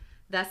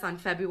 Thus, on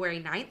February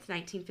 9th,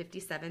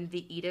 1957,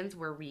 the Edens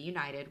were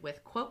reunited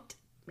with, quote,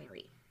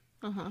 Mary.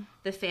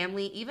 The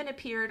family even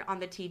appeared on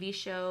the TV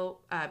show.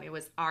 It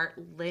was Art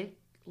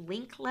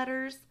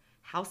Linkletter's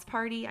House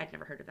Party. I'd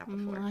never heard of that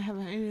before. I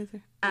haven't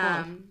either.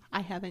 I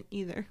haven't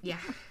either. Yeah.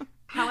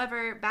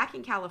 However, back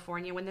in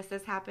California, when this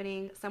is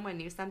happening, someone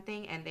knew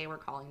something, and they were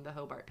calling the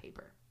Hobart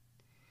paper.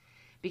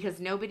 Because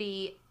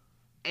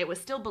it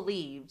was still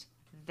believed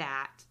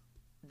that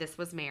this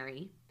was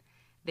Mary.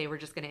 They were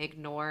just going to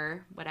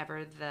ignore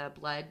whatever the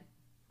blood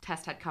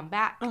test had come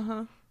back.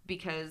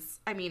 Because,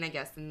 I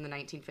guess in the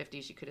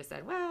 1950s, you could have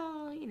said,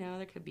 well,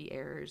 there could be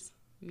errors.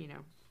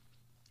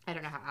 I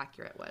don't know how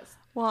accurate it was.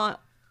 Well,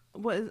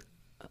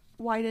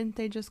 why didn't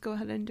they just go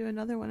ahead and do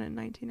another one in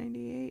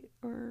 1998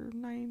 or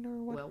 9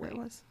 or whatever it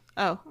was?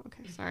 Oh,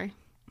 okay. Sorry.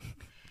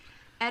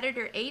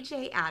 Editor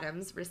A.J.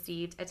 Adams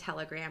received a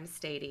telegram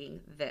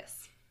stating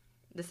this.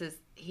 This is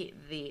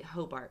the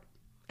Hobart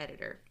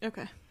editor.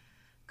 Okay.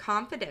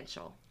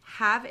 Confidential.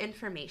 Have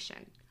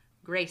information.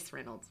 Grace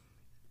Reynolds.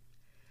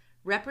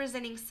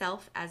 Representing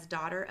self as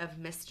daughter of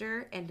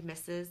Mr. and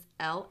Mrs.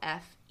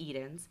 L.F.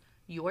 Edens,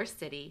 your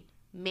city,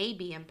 may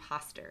be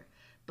imposter.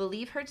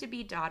 Believe her to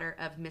be daughter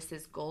of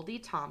Mrs. Goldie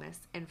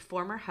Thomas and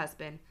former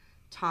husband,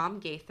 Tom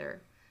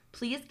Gaither.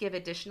 Please give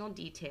additional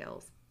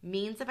details,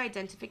 means of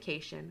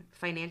identification,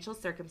 financial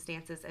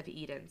circumstances of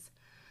Edens.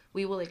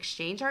 We will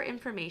exchange our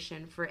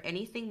information for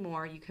anything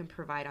more you can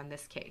provide on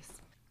this case.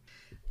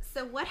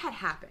 So what had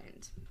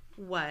happened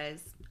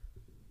was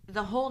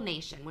the whole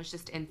nation was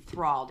just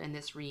enthralled in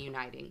this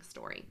reuniting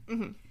story.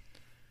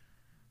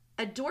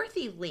 A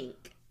Dorothy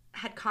Link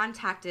had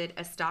contacted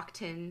a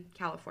Stockton,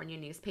 California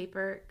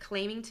newspaper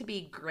claiming to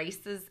be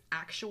Grace's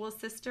actual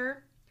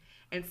sister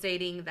and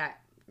stating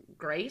that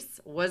Grace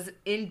was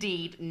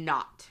indeed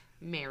not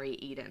Mary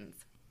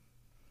Edens.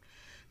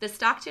 The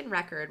Stockton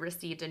Record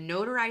received a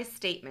notarized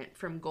statement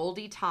from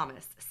Goldie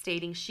Thomas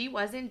stating she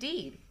was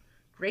indeed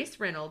Grace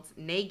Reynolds,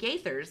 née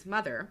Gaither's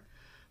mother,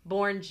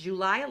 born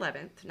July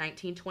 11th,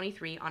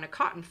 1923 on a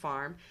cotton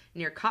farm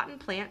near Cotton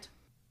Plant,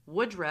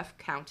 Woodruff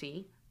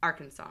County,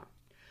 Arkansas.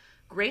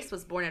 Grace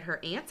was born at her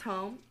aunt's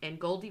home, and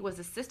Goldie was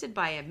assisted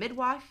by a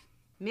midwife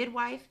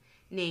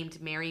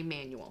named Mary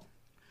Manuel.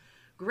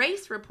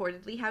 Grace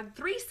reportedly had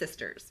 3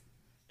 sisters,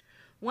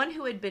 one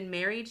who had been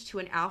married to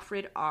an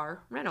Alfred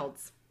R.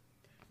 Reynolds.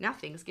 Now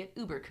things get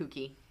uber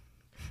kooky.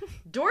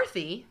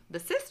 Dorothy, the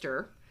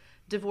sister,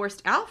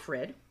 divorced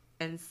Alfred,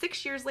 and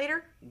 6 years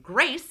later,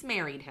 Grace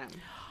married him.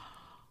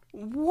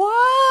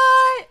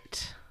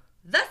 What?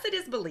 Thus it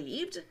is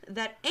believed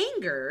that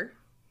anger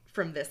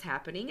from this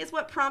happening is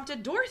what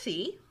prompted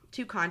Dorothy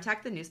to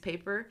contact the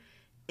newspaper,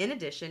 in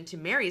addition to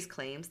Mary's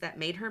claims that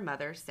made her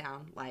mother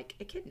sound like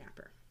a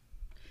kidnapper.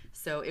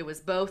 So it was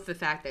both the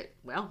fact that,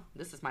 well,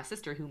 this is my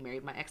sister who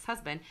married my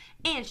ex-husband,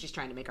 and she's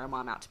trying to make our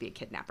mom out to be a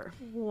kidnapper.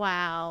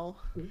 Wow.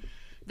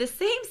 The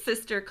same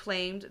sister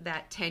claimed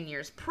that 10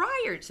 years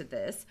prior to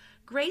this,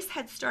 Grace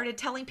had started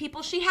telling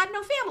people she had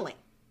no family.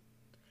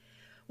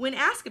 When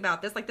asked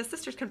about this, like, the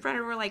sisters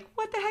confronted her, were like,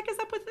 what the heck is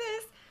up with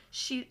this?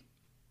 She,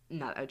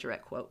 not a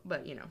direct quote,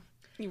 but, you know.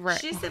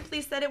 Right. She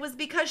simply said it was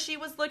because she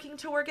was looking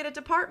to work at a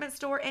department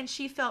store and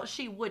she felt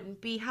she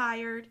wouldn't be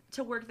hired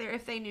to work there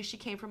if they knew she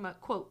came from a,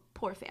 quote,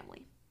 poor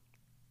family.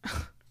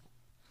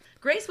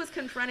 Grace was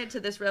confronted to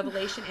this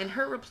revelation, and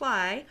her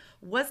reply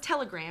was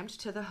telegrammed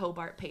to the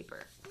Hobart paper.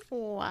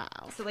 Wow.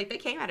 So, like, they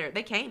came at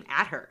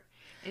her.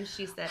 And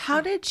she said... How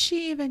did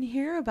she even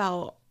hear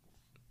about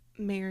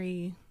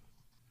Mary?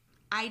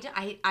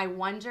 I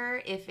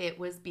wonder if it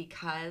was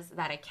because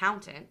that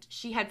accountant,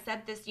 she had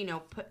said this, you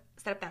know,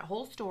 set up that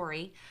whole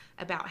story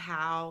about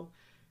how,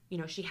 you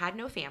know, she had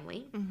no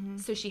family. Mm-hmm.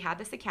 So she had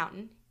this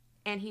accountant,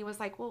 and he was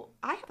like, well,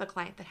 I have a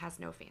client that has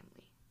no family.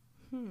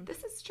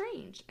 This is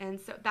strange. And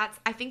so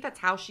I think that's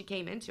how she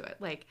came into it.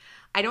 Like,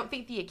 I don't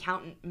think the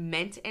accountant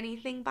meant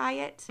anything by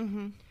it,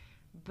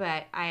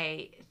 but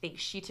I think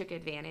she took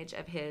advantage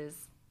of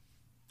his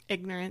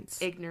ignorance.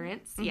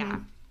 Mm-hmm. Yeah.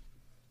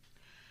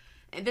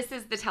 And this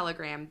is the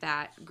telegram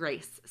that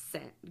Grace/Mary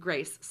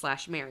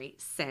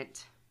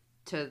sent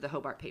to the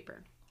Hobart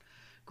paper.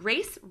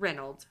 Grace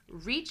Reynolds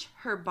reached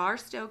her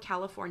Barstow,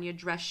 California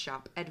dress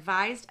shop,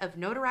 advised of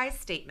notarized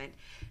statement,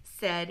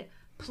 said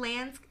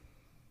plans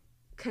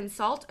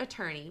consult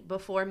attorney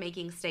before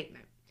making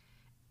statement.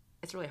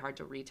 It's really hard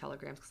to read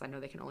telegrams because I know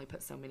they can only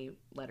put so many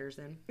letters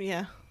in.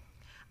 Yeah.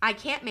 I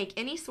can't make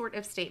any sort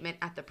of statement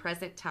at the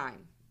present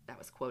time. That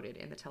was quoted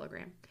in the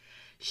telegram.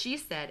 She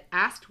said,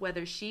 asked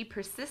whether she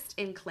persists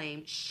in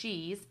claim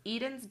she's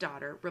Eden's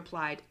daughter,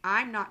 replied,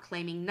 I'm not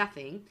claiming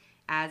nothing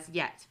as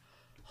yet.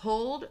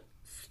 Hold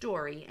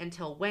story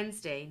until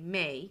Wednesday,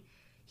 May.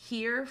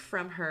 Hear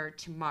from her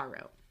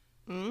tomorrow.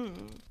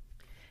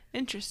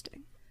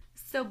 Interesting.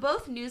 So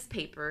both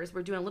newspapers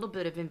were doing a little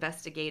bit of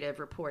investigative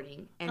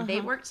reporting, and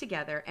they worked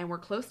together and were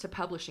close to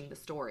publishing the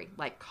story,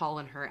 like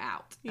calling her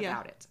out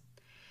about it.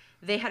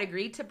 They had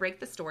agreed to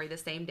break the story the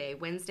same day,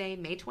 Wednesday,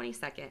 May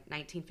 22nd,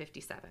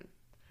 1957.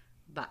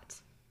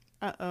 But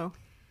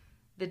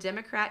the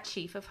Democrat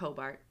chief of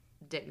Hobart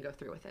didn't go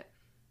through with it.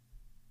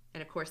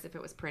 And, of course, if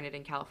it was printed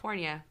in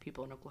California,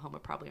 people in Oklahoma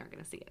probably aren't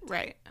going to see it.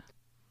 Right.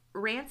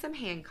 Ransom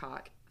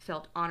Hancock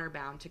felt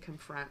honor-bound to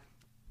confront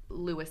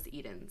Lewis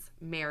Edens,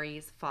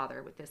 Mary's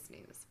father, with this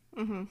news.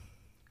 Mm-hmm.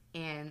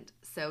 And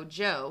so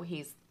Joe,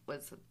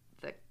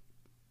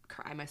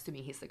 I'm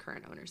assuming he's the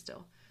current owner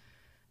still.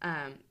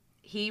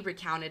 He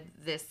recounted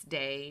this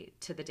day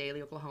to the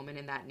Daily Oklahoman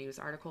in that news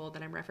article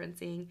that I'm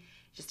referencing.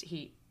 Just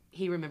he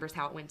remembers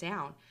how it went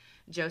down.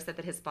 Joe said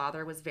that his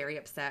father was very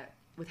upset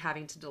with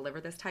having to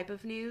deliver this type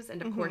of news,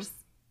 and of course,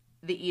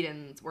 the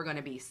Edens were going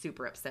to be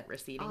super upset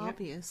receiving it.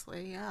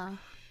 Obviously, yeah.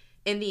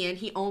 In the end,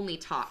 he only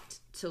talked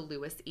to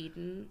Lewis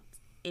Eden,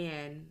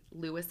 and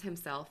Lewis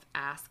himself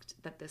asked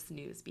that this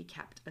news be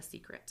kept a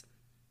secret.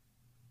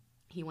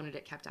 He wanted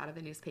it kept out of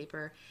the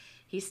newspaper.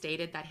 He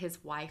stated that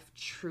his wife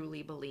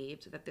truly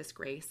believed that this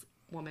Grace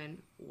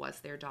woman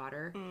was their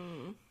daughter,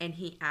 and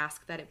he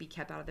asked that it be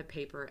kept out of the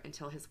paper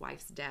until his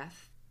wife's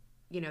death.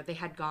 You know, they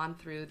had gone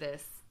through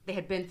this. They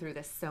had been through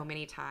this so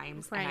many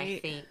times, and I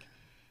think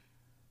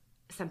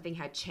something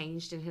had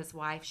changed in his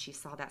wife. She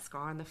saw that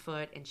scar on the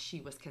foot, and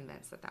she was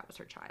convinced that that was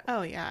her child.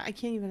 Oh, yeah. I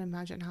can't even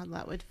imagine how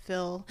that would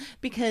feel,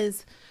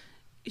 because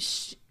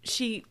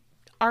she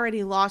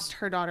already lost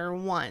her daughter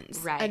once,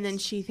 right? And then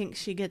she thinks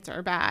she gets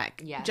her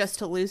back, just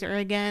to lose her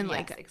again.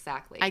 Yes, like,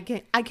 exactly.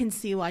 I can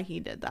see why he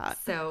did that.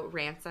 So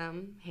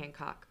Ransom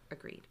Hancock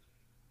agreed.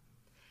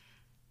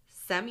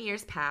 Some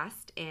years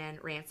passed, and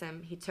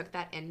Ransom, he took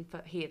that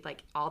info, he had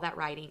like all that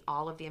writing,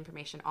 all of the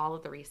information, all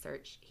of the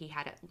research. He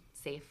had it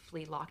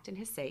safely locked in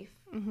his safe.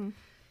 Mm-hmm.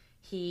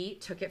 He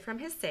took it from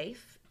his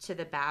safe to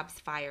the Babbs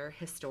Fire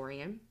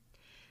historian.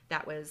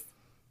 That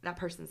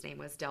person's name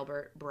was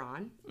Delbert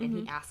Braun, and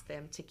he asked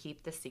them to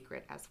keep the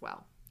secret as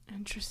well.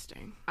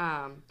 Interesting.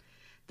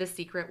 The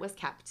secret was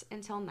kept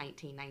until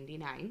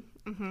 1999.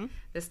 Mm-hmm.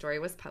 The story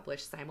was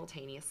published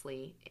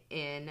simultaneously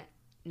in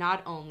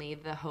not only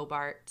the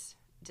Hobart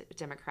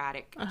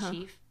Democratic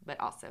chief, but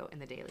also in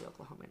the Daily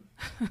Oklahoman.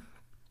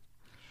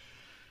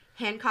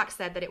 Hancock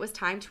said that it was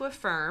time to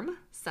affirm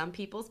some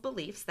people's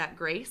beliefs that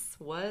Grace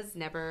was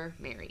never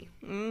Mary.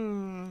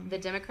 The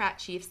Democrat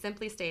chief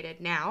simply stated,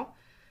 now,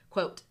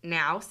 quote,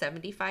 now,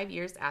 75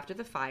 years after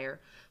the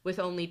fire, with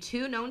only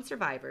 2 known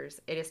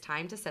survivors, it is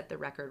time to set the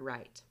record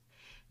right.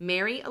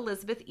 Mary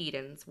Elizabeth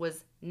Edens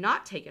was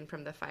not taken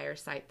from the fire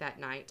site that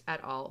night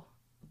at all,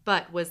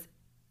 but was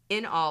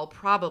in all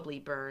probably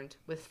burned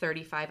with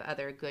 35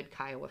 other good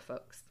Kiowa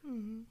folks.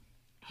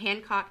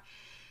 Hancock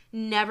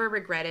never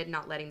regretted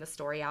not letting the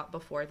story out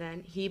before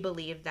then. He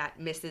believed that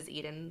Mrs.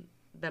 Eden,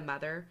 the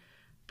mother,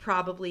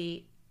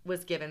 probably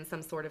was given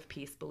some sort of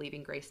peace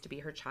believing Grace to be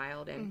her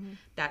child, and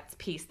that's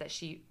peace that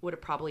she would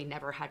have probably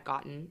never had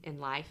gotten in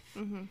life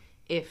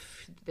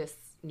if this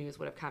news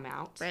would have come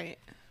out. Right.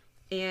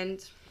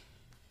 And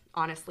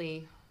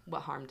honestly,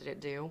 what harm did it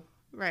do?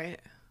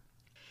 Right.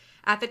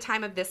 At the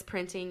time of this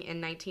printing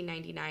in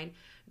 1999,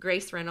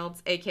 Grace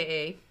Reynolds,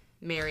 a.k.a.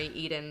 Mary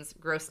Eden's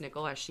gross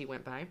nickel as she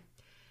went by,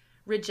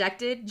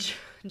 rejected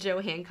Joe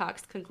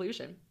Hancock's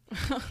conclusion.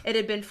 It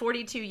had been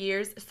 42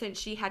 years since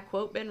she had,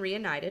 quote, been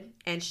reunited,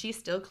 and she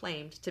still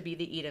claimed to be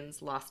the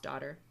Edens' lost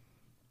daughter.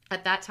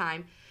 At that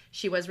time,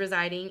 she was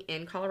residing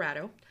in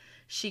Colorado.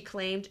 She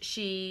claimed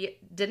she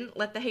didn't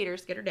let the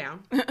haters get her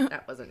down.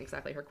 That wasn't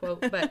exactly her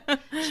quote,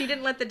 but she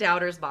didn't let the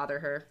doubters bother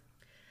her.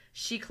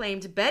 She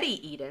claimed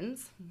Betty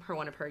Edens,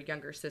 one of her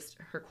younger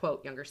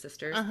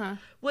sisters,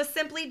 was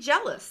simply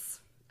jealous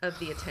of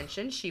the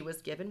attention she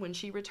was given when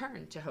she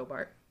returned to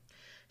Hobart.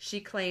 She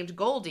claimed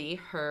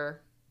Goldie,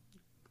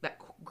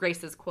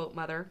 Grace's quote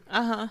mother,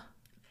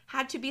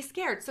 had to be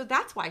scared. So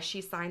that's why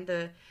she signed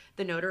the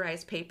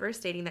notarized paper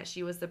stating that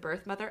she was the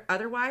birth mother.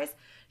 Otherwise,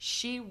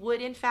 she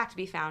would in fact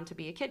be found to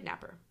be a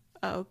kidnapper.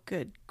 Oh,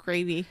 good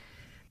gravy.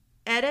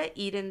 Etta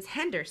Edens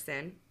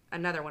Henderson,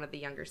 another one of the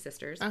younger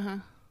sisters,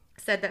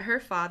 said that her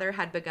father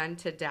had begun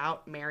to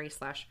doubt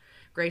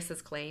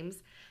Mary/Grace's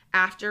claims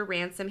after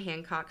Ransom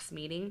Hancock's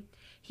meeting.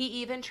 He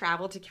even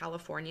traveled to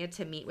California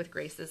to meet with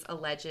Grace's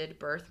alleged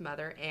birth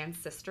mother and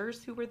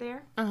sisters who were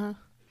there.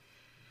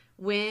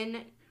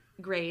 When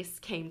Grace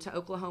came to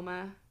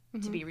Oklahoma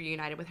to be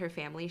reunited with her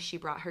family, she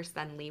brought her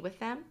son Lee with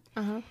them.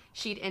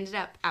 She'd ended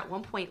up at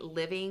one point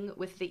living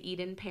with the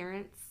Eden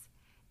parents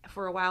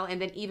for a while, and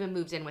then even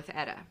moved in with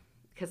Etta,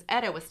 because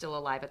Etta was still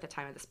alive at the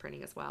time of this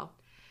printing as well.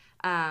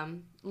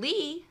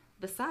 Lee,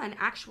 the son,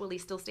 actually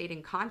still stayed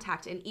in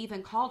contact and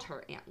even called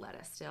her Aunt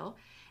Letta still.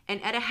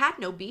 And Etta had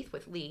no beef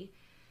with Lee.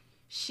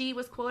 She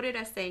was quoted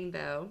as saying,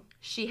 though,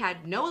 she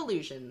had no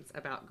illusions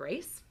about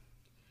Grace.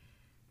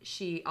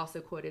 She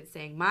also quoted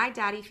saying, my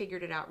daddy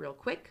figured it out real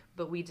quick,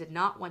 but we did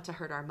not want to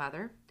hurt our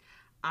mother.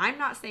 I'm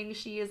not saying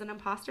she is an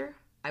imposter.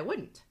 I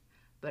wouldn't.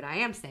 But I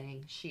am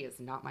saying she is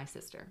not my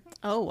sister.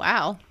 Oh,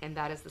 wow. And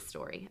that is the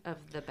story of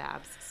the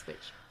Babbs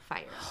Switch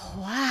Fire.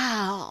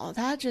 Wow.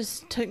 That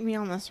just took me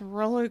on this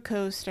roller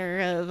coaster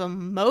of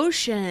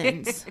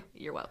emotions.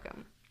 You're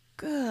welcome.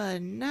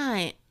 Good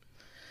night.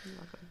 You're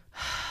welcome.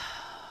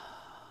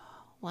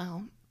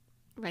 Wow.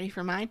 Ready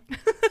for mine?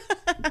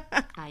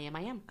 I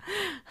am.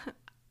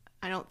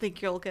 I don't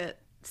think you'll get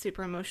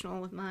super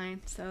emotional with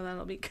mine, so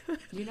that'll be good.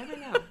 You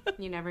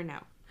never know.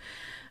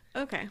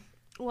 Okay.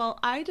 Well,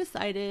 I did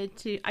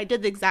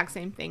the exact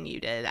same thing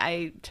you did.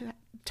 I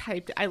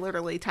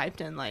literally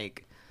typed in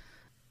like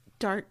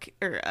dark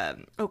or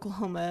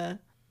Oklahoma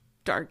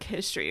dark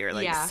history or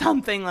like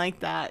something like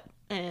that.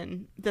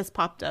 And this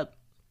popped up.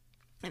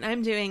 And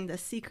I'm doing the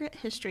secret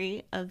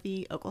history of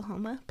the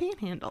Oklahoma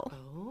Panhandle.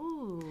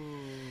 Oh.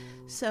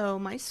 So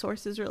my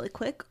sources really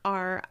quick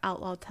are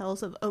Outlaw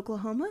Tales of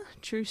Oklahoma,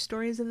 True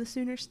Stories of the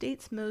Sooner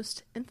State's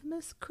Most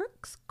Infamous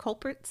Crooks,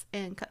 Culprits,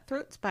 and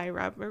Cutthroats by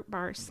Robert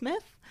Barr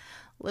Smith,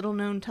 Little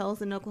Known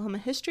Tales in Oklahoma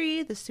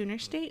History, The Sooner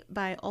State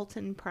by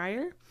Alton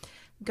Pryor,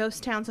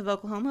 Ghost Towns of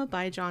Oklahoma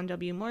by John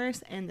W.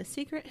 Morris, and The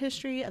Secret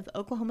History of the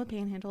Oklahoma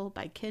Panhandle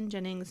by Ken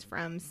Jennings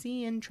from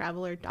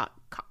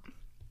cntraveler.com.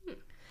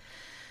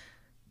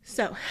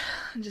 So,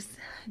 just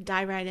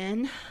dive right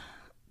in.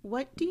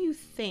 What do you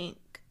think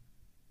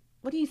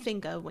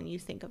of when you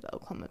think of the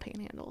Oklahoma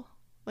Panhandle?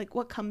 Like,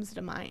 what comes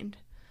to mind?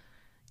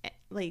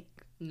 Like,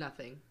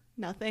 Nothing.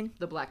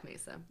 The Black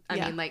Mesa. I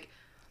mean, like,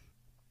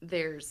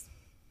 there's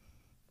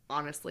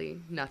honestly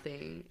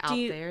nothing out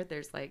there.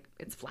 There's like,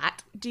 it's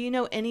flat. Do you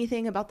know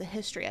anything about the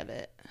history of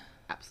it?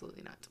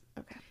 Absolutely not.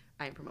 Okay.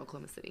 I am from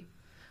Oklahoma City.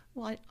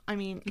 Well, I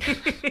mean,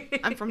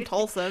 I'm from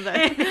Tulsa,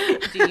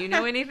 but do you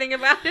know anything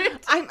about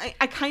it?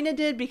 I kind of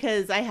did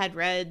because I had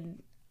read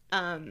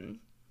some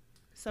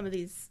of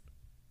these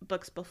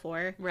books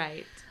before.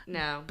 Right.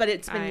 No. But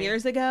it's been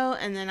years ago,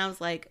 and then I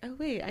was like, oh,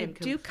 wait, I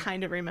do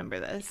kind of remember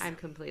this. I'm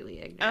completely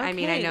ignorant. Okay. I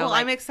mean, I know. Well,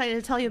 like, I'm excited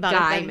to tell you about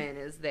Guyman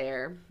is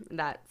there.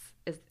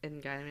 Is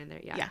Guyman there?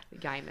 Yeah.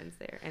 Guyman's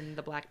there. And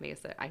the Black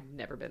Mesa, I've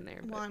never been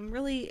there. Well, I'm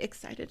really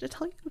excited to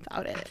tell you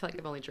about it. I feel like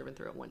I've only driven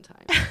through it one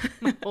time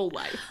my whole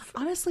life.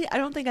 Honestly, I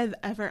don't think I've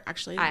ever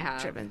actually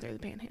driven through the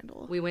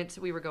Panhandle. We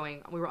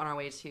were on our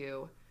way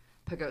to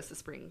Pagosa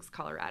Springs,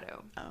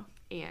 Colorado. Oh.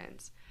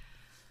 And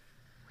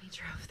we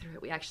drove through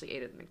it. We actually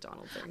ate at the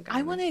McDonald's there in Guyman.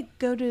 I want to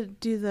go to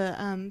do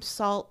the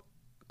salt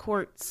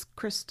quartz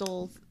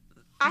crystal.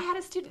 I had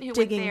a student who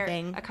went there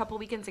a couple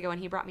weekends ago, and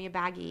he brought me a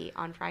baggie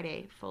on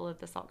Friday full of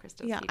the salt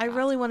crystals. Yeah, I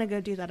really want to go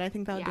do that. I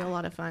think that would be a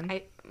lot of fun.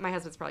 My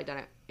husband's probably done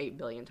it 8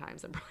 billion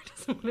times and probably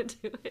doesn't want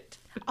to do it.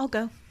 I'll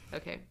go.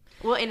 Okay.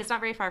 Well, and it's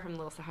not very far from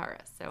Little Sahara,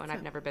 and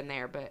I've never been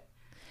there, but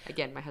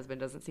again, my husband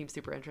doesn't seem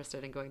super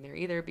interested in going there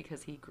either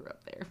because he grew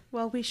up there.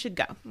 Well, we should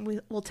go.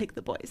 We'll take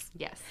the boys.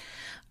 Yes.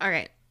 All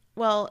right.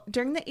 Well,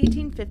 during the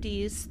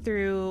 1850s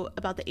through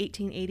about the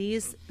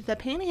 1880s, the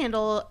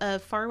Panhandle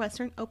of far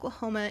western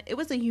Oklahoma, it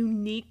was a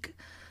unique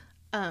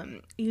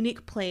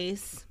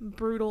place,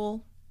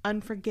 brutal,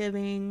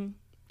 unforgiving.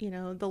 You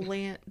know, the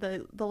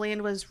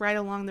land was right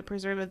along the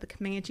preserve of the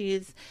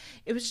Comanches.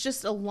 It was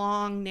just a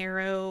long,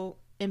 narrow,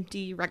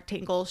 empty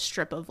rectangle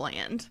strip of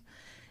land.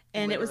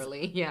 And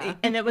literally,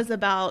 it was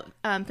about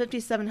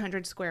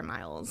 5,700 square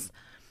miles.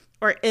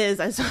 Or is,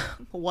 it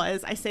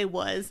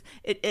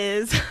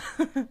is.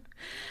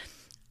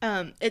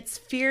 Its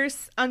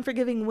fierce,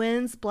 unforgiving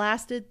winds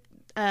blasted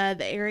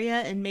the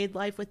area and made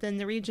life within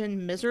the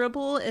region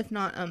miserable, if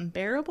not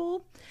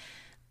unbearable.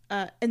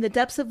 In the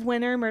depths of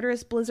winter,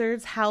 murderous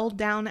blizzards howled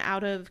down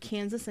out of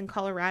Kansas and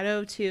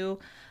Colorado to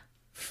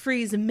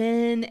freeze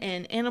men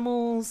and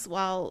animals,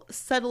 while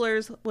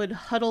settlers would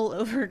huddle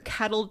over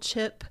cattle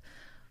chip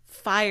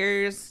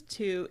fires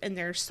in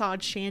their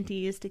sod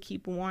shanties to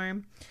keep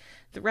warm.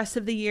 The rest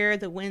of the year,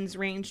 the winds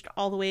ranged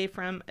all the way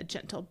from a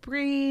gentle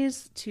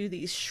breeze to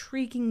these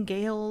shrieking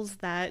gales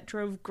that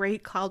drove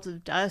great clouds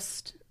of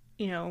dust,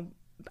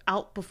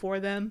 out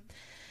before them.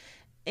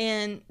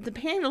 And the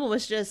Panhandle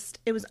was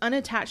it was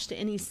unattached to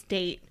any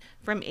state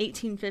from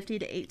 1850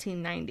 to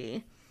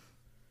 1890.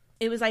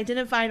 It was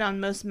identified on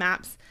most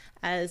maps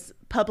as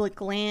public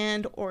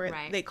land, or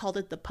they called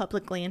it the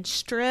public land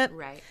strip.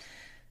 Right.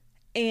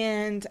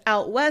 And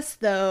out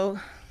west, though,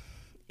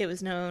 it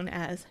was known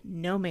as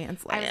no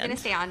man's land. I was going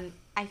to say,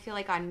 I feel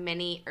like on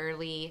many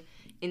early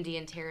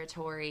Indian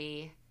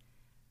Territory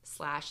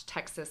 /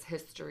 Texas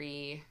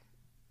history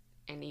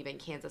and even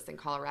Kansas and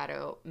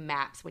Colorado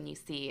maps, when you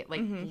see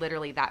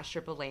literally that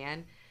strip of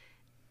land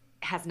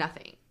has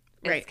nothing.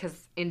 It's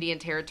because Indian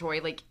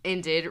Territory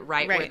ended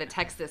right where the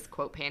Texas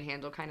quote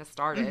Panhandle kind of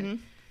started. Mm-hmm.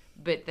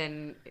 But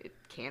then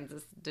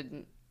Kansas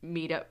didn't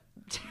meet up.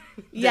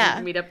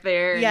 Meet up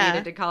there. And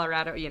needed to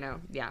Colorado.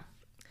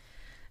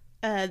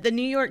 The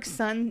New York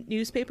Sun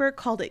newspaper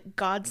called it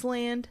God's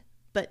land,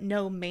 but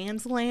no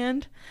man's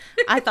land.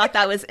 I thought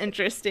that was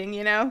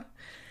interesting,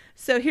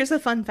 So here's a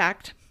fun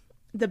fact.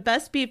 The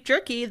best beef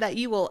jerky that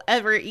you will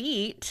ever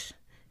eat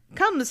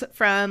comes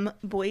from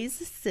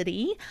Boise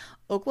City,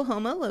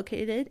 Oklahoma,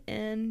 located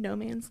in no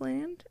man's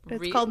land.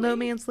 It's called No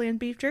Man's Land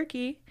beef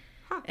jerky,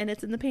 and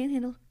it's in the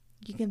Panhandle.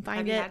 You can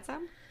find it. Have you had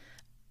some?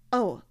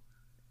 Oh,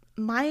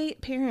 my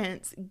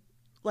parents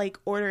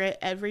order it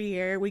every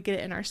year. We get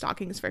it in our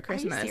stockings for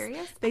Christmas. Are you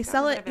serious? They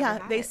sell it.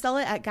 Yeah, they sell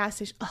it at gas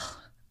stations. Oh,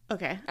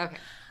 okay.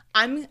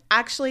 I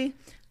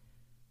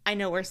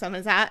know where some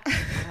is at. Oh,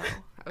 okay.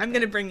 I'm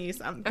gonna bring you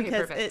some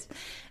because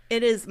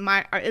it's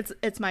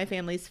my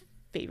family's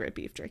favorite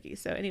beef jerky.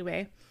 So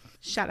anyway,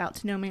 shout out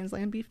to No Man's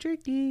Land beef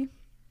jerky.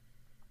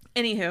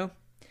 Anywho,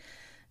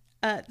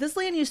 this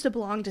land used to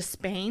belong to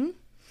Spain.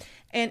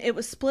 And it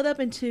was split up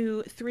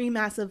into 3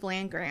 massive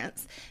land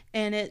grants.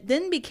 And it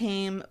then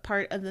became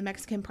part of the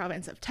Mexican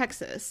province of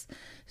Texas.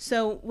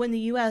 So when the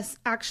U.S.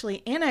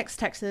 actually annexed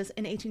Texas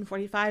in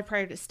 1845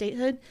 prior to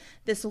statehood,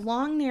 this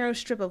long, narrow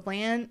strip of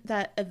land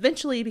that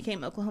eventually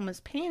became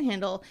Oklahoma's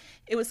Panhandle,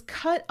 it was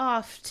cut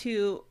off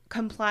to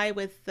comply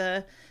with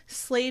the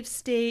slave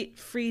state,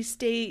 free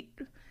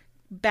state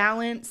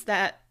balance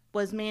that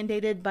was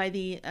mandated by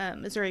the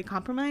Missouri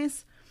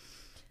Compromise.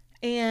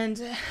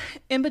 And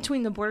in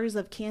between the borders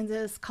of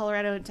Kansas,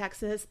 Colorado, and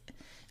Texas,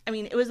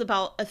 it was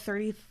about a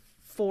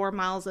 34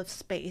 miles of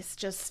space,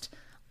 just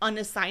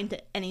unassigned to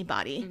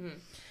anybody. Mm-hmm.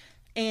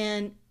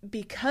 And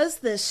because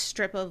this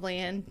strip of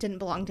land didn't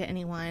belong to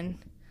anyone,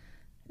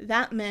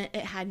 that meant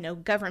it had no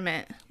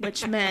government,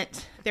 which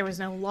meant there was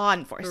no law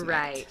enforcement.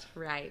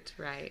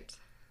 Right.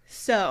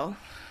 So,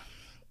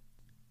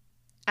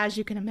 as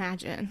you can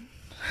imagine.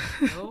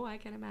 Oh, I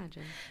can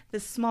imagine.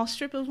 This small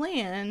strip of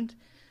land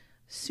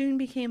soon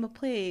became a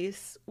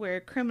place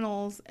where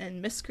criminals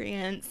and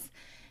miscreants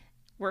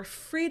were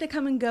free to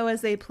come and go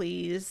as they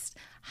pleased,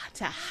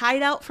 to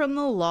hide out from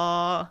the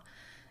law.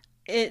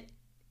 It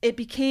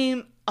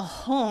became a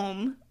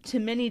home to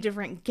many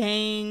different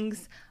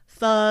gangs,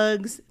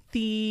 thugs,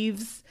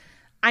 thieves.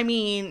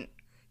 You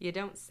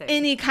don't say.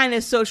 Any kind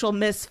of social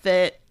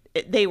misfit,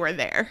 they were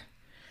there.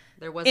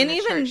 There wasn't a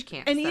church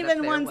camp. And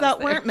even ones that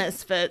weren't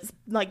misfits,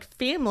 like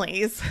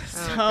families.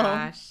 Oh,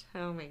 gosh.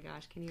 Oh, my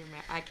gosh. Can you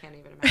imagine? I can't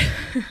even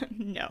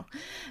imagine. No.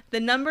 The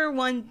number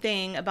one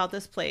thing about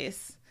this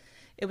place,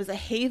 it was a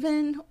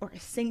haven or a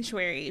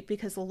sanctuary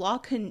because the law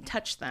couldn't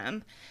touch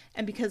them.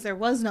 And because there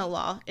was no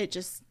law, it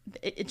just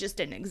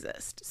didn't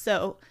exist.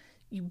 So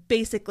you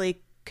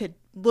basically could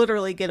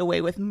literally get away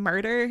with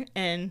murder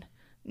and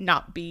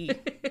not be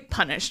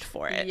punished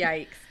for it.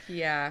 Yikes.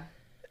 Yeah.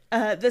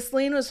 This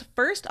land was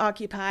first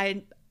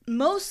occupied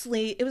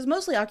it was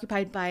mostly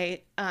occupied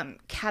by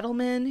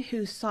cattlemen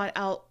who sought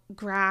out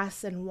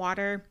grass and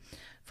water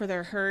for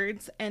their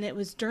herds. And it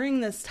was during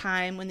this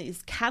time when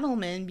these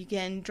cattlemen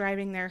began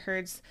driving their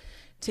herds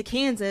to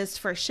Kansas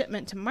for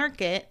shipment to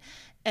market.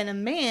 And a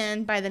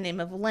man by the name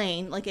of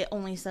Lane, like it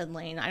only said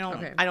Lane. I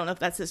don't know if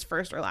that's his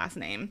first or last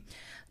name,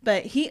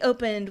 but he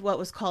opened what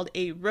was called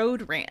a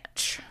road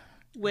ranch,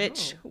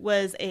 which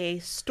was a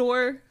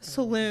store,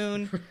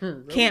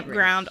 saloon,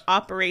 campground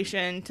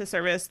operation to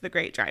service the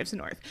Great Drives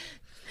North.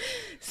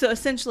 So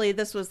essentially,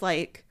 this was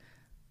like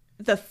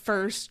the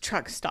first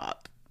truck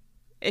stop,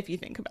 if you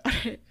think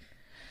about it.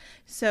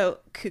 So,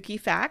 kooky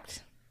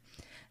fact,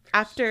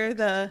 after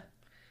the...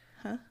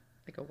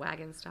 Like a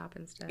wagon stop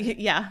instead.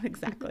 Yeah,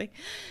 exactly.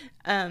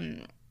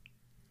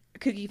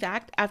 Kooky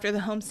fact, after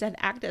the Homestead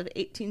Act of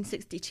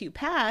 1862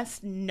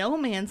 passed, no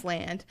man's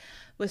land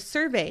was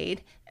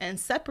surveyed and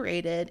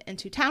separated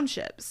into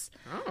townships.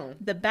 Oh.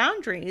 The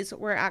boundaries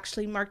were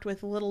actually marked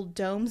with little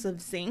domes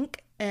of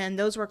zinc, and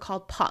those were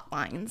called pot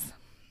lines.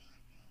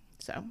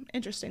 So,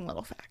 interesting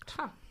little fact.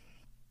 Huh.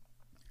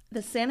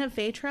 The Santa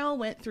Fe Trail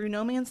went through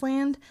no man's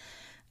land,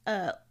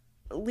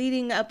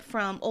 leading up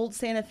from Old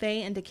Santa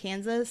Fe into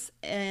Kansas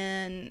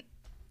and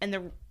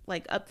the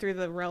like up through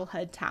the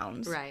railhead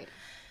towns. Right.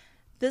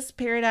 This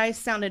paradise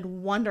sounded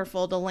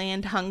wonderful to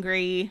land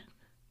hungry,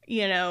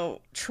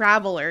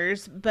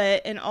 travelers,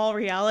 but in all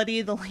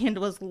reality, the land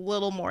was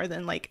little more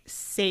than like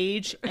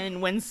sage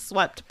and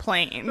windswept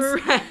plains.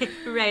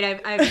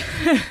 Right.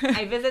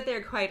 I visit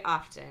there quite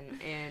often,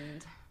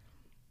 and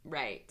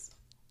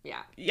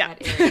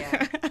that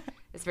area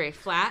is very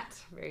flat,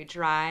 very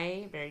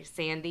dry, very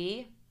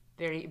sandy.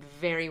 Very,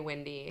 very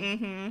windy.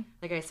 Mm-hmm.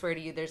 Like, I swear to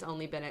you, there's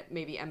only been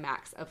maybe a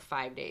max of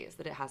 5 days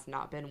that it has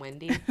not been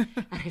windy.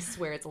 And I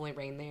swear it's only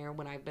rained there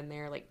when I've been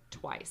there, like,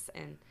 twice.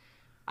 And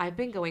I've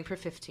been going for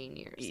 15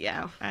 years.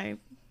 Yeah, I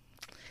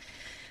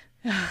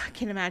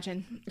can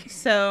imagine.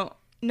 So,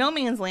 no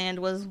man's land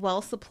was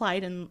well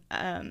supplied in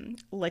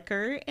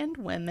liquor and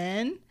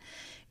women.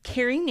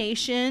 Carrie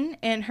Nation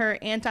and her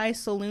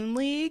anti-saloon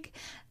league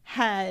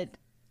had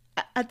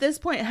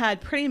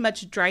pretty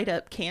much dried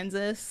up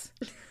Kansas.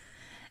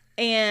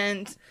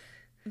 And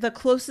the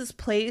closest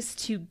place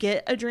to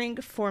get a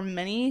drink for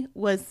many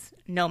was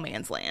no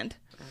man's land.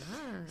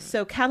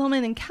 So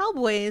cattlemen and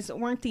cowboys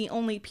weren't the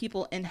only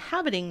people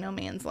inhabiting no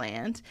man's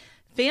land.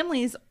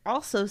 Families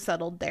also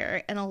settled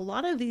there, and a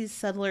lot of these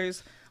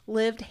settlers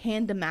lived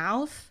hand to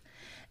mouth.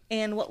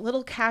 And what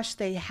little cash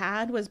they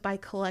had was by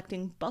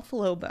collecting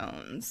buffalo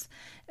bones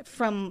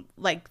from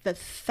like the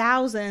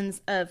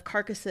thousands of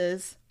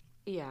carcasses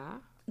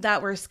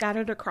that were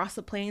scattered across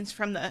the plains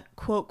from the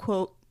quote,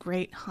 quote,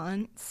 great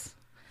hunts.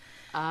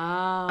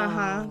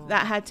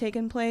 That had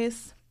taken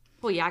place.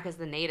 Well, yeah, because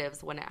the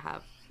Native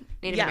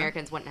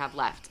Americans wouldn't have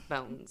left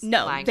bones.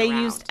 No, they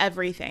around. used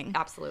everything.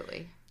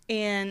 Absolutely.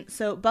 And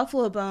so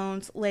buffalo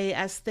bones lay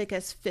as thick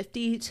as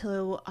 50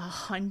 to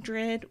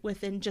 100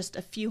 within just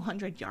a few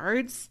hundred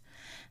yards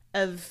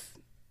of,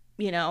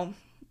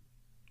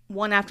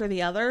 one after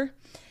the other.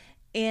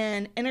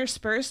 And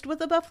interspersed with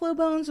the buffalo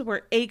bones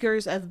were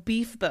acres of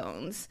beef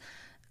bones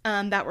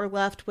that were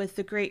left with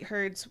the great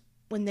herds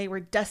when they were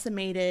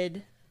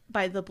decimated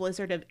by the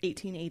blizzard of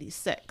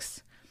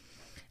 1886.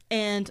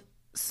 And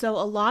so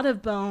a lot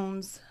of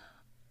bones,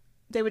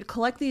 they would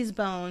collect these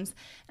bones,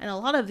 and a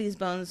lot of these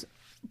bones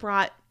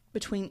brought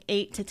between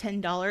 $8 to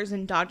 $10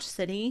 in Dodge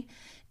City.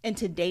 In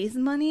today's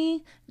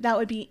money, that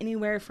would be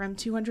anywhere from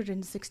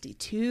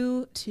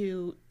 $262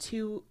 to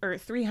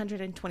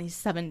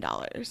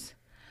 $327.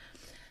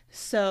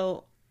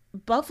 So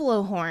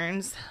buffalo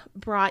horns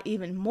brought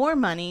even more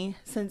money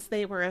since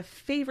they were a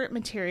favorite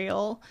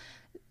material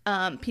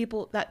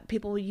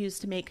people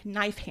used to make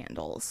knife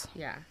handles.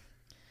 Yeah.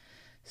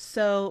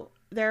 So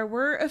there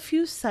were a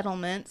few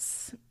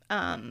settlements,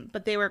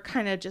 but they were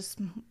kind of just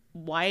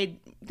wide.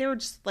 They were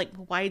just like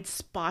wide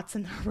spots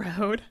in the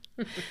road.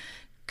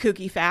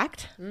 Kooky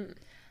fact.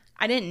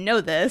 I didn't know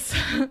this,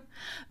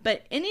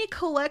 but any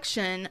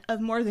collection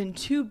of more than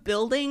 2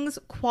 buildings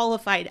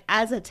qualified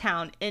as a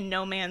town in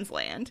no man's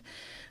land.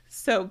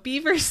 So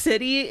Beaver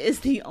City is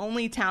the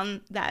only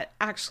town that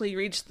actually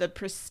reached the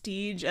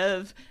prestige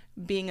of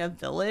being a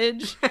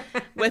village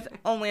with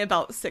only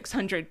about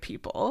 600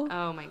 people.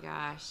 Oh my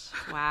gosh.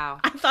 Wow.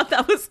 I thought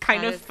that was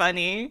kind of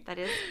funny. That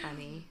is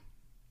funny.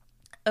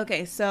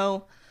 Okay,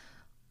 so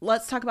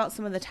let's talk about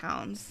some of the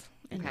towns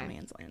in no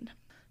man's land.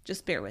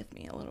 Just bear with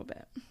me a little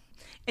bit.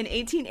 In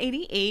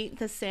 1888,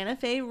 the Santa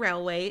Fe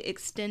Railway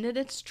extended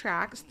its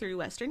tracks through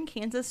western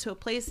Kansas to a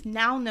place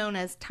now known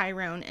as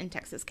Tyrone in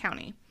Texas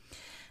County.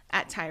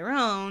 At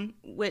Tyrone,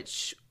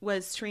 which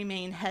was to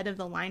remain head of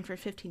the line for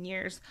 15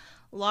 years,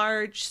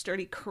 large,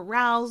 sturdy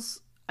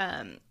corrals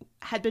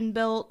had been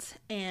built,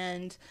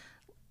 and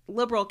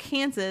Liberal,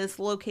 Kansas,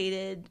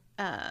 located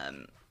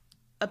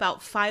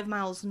about 5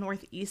 miles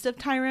northeast of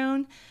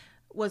Tyrone,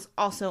 was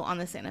also on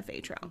the Santa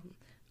Fe Trail,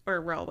 or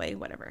railway,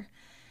 whatever.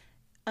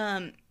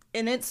 And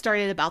it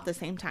started about the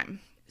same time.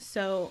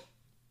 So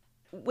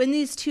when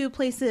these two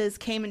places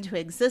came into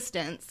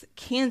existence,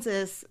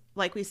 Kansas,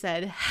 like we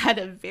said, had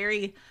a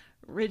very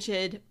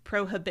rigid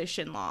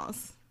prohibition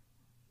laws.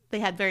 They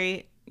had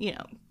very,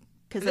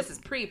 because this is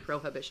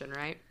pre-prohibition,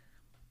 right?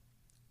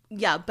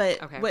 Yeah, but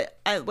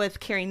with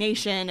Carrie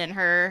Nation and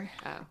her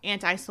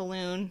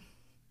anti-saloon,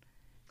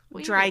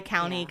 dry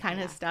county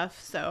kind of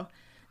stuff. So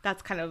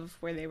that's kind of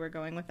where they were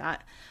going with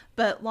that.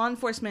 But law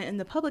enforcement in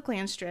the public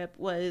land strip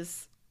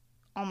was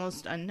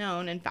almost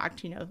unknown. In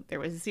fact, there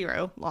was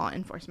zero law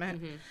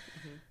enforcement.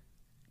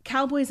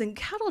 Cowboys and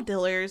cattle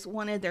dealers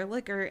wanted their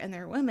liquor and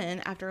their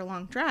women after a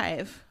long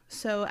drive.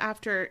 So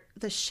after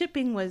the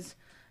shipping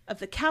of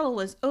the cattle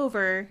was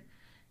over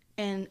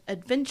and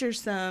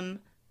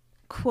adventuresome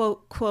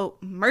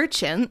quote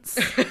merchants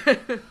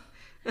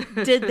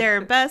did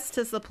their best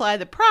to supply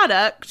the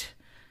product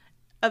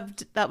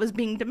that was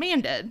being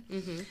demanded.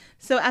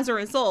 So as a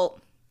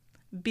result,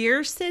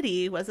 Beer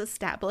City was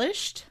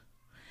established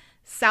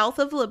south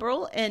of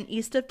Liberal and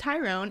east of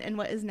Tyrone in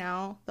what is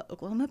now the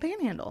Oklahoma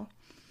Panhandle,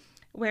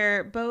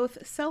 where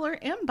both seller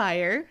and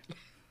buyer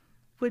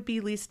would be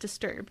least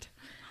disturbed.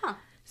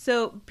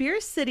 So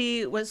Beer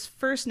City was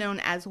first known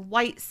as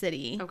White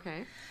City.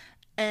 Okay.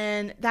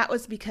 And that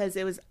was because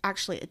it was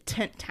actually a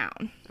tent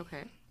town.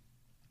 Okay.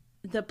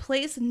 The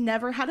place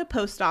never had a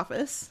post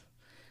office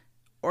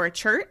or a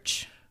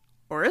church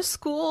or a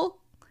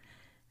school,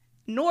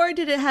 nor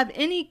did it have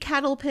any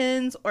cattle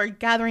pens or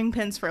gathering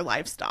pens for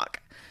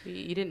livestock.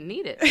 You didn't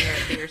need it there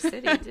at Beer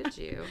City, did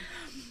you?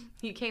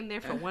 You came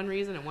there for one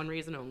reason and one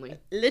reason only.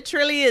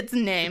 Literally its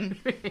name.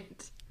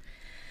 Right.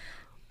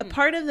 A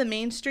part of the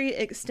main street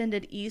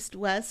extended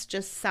east-west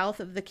just south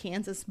of the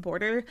Kansas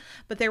border,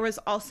 but there was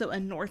also a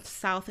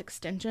north-south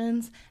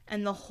extensions,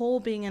 and the whole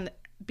being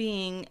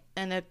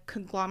in a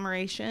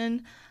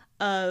conglomeration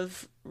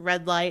of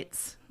red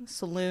lights,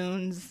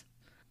 saloons,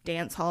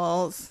 dance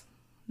halls,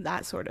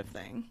 that sort of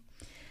thing.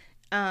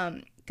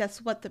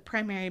 Guess what the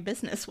primary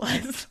business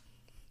was?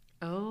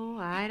 Oh,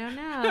 I don't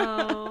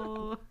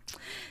know.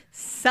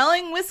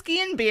 Selling whiskey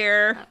and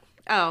beer.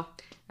 I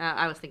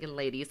was thinking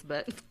ladies,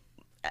 but...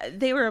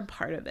 They were a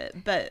part of it,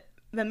 but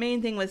the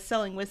main thing was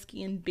selling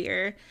whiskey and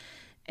beer.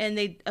 And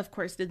they, of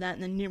course, did that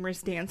in the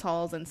numerous dance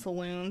halls and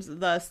saloons.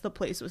 Thus, the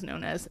place was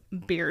known as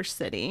Beer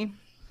City.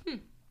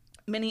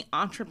 Many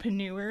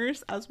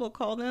entrepreneurs, as we'll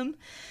call them,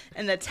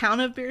 in the town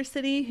of Beer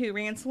City who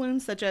ran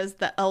saloons such as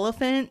the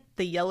Elephant,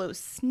 the Yellow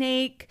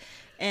Snake,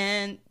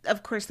 and,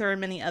 of course, there were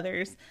many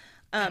others.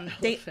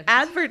 They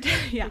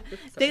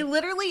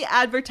literally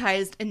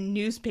advertised in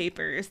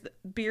newspapers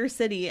Beer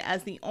City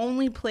as the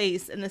only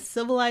place in the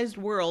civilized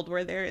world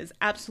where there is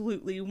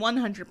absolutely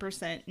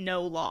 100%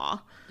 no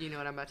law. You know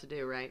what I'm about to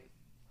do, right?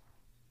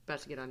 About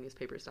to get on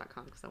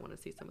newspapers.com because I want to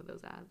see some of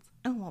those ads.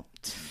 Oh, well.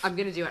 I'm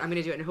going to do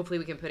it, and hopefully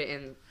we can put it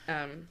in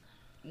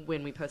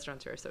when we post it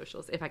onto our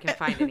socials. If I can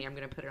find any, I'm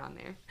going to put it on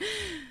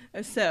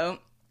there. So,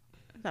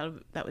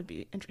 that would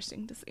be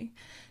interesting to see.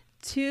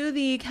 To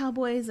the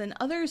cowboys and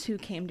others who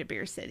came to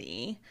Beer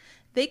City,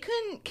 they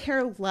couldn't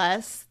care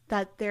less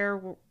that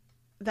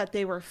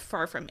they were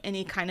far from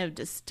any kind of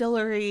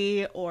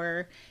distillery,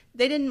 or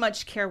they didn't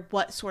much care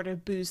what sort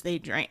of booze they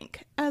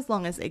drank, as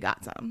long as they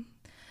got some.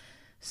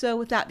 So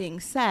with that being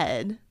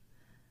said,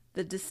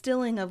 the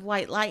distilling of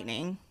White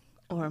Lightning,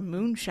 or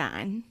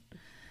moonshine,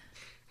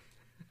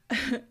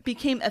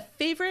 became a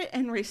favorite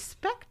and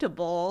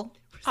respectable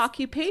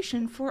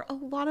occupation for a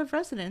lot of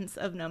residents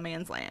of No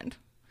Man's Land.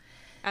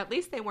 At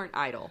least they weren't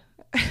idle.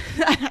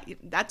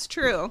 That's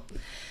true.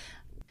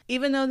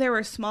 Even though there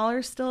were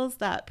smaller stills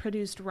that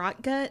produced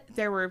rot gut,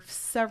 there were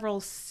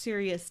several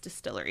serious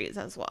distilleries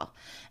as well.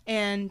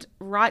 And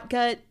rot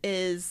gut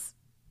is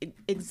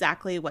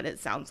exactly what it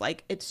sounds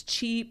like. It's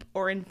cheap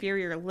or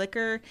inferior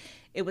liquor.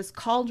 It was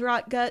called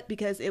rot gut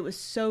because it was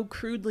so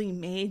crudely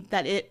made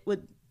that it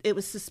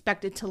was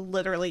suspected to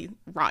literally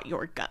rot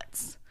your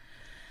guts.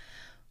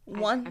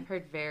 I've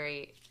heard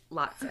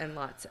lots and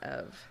lots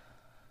of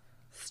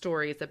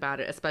stories about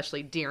it,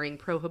 especially during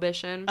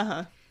Prohibition.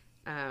 I've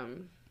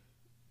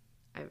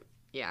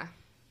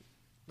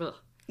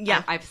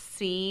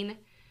seen.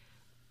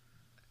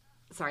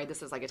 Sorry,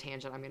 this is like a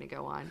tangent I'm going to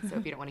go on. So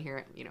if you don't want to hear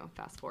it,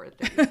 fast forward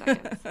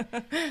 30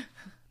 seconds.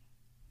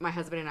 My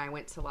husband and I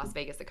went to Las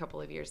Vegas a couple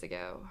of years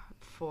ago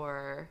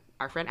for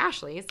our friend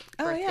Ashley's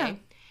birthday,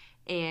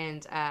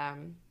 and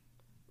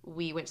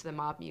we went to the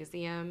Mob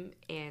Museum,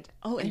 and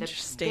in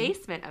the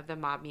basement of the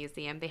Mob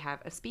Museum, they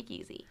have a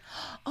speakeasy.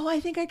 Oh, I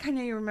think I kind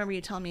of remember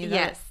you telling me that.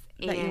 Yes,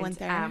 that you went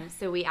there.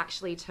 So we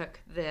actually took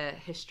the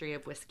History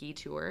of Whiskey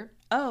tour.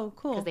 Oh,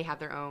 cool. Because they have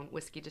their own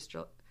whiskey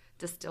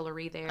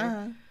distillery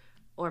there.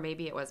 Or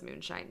maybe it was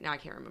moonshine. Now I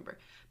can't remember.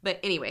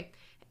 But anyway,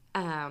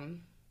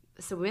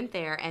 so we went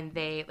there, and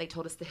they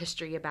told us the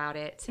history about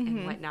it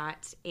and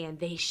whatnot, and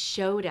they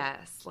showed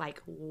us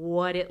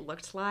what it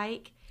looked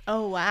like.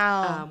 Oh,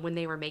 wow. When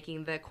they were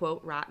making the,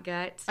 quote, rot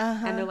gut.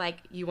 And they're like,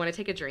 you want to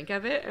take a drink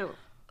of it?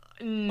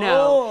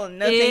 No. Oh,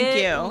 no,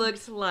 thank you. It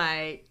looked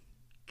like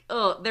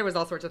there was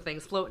all sorts of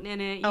things floating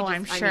in it.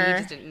 I'm sure. I mean, you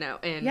just didn't know.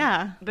 And,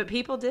 yeah. But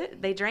people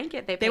did. They drank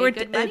it. They paid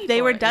good money They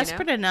for were it,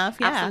 desperate enough.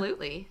 Yeah.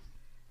 Absolutely.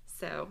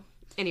 So,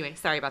 anyway,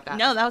 sorry about that.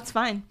 No, that's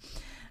fine.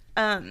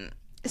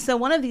 So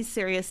one of these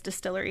serious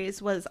distilleries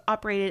was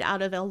operated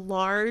out of a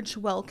large,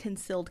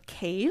 well-concealed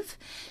cave,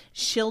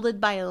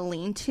 shielded by a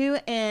lean-to,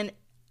 and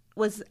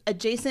was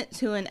adjacent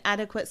to an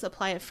adequate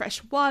supply of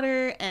fresh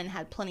water and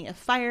had plenty of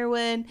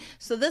firewood.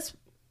 So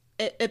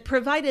it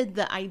provided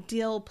the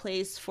ideal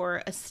place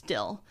for a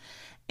still.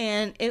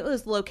 And it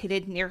was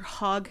located near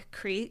Hog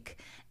Creek,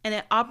 and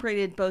it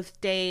operated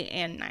both day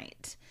and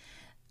night.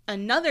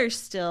 Another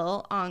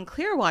still on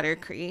Clearwater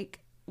Creek,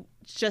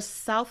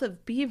 just south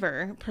of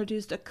Beaver,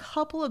 produced a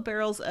couple of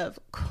barrels of,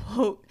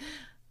 quote,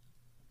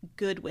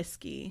 good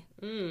whiskey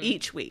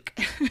each week.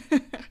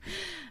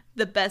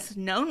 The best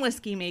known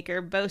whiskey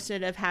maker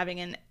boasted of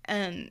having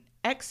an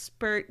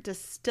expert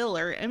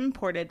distiller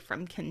imported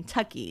from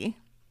Kentucky.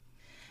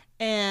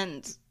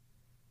 And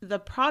the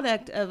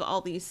product of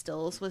all these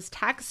stills was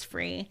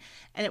tax-free,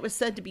 and it was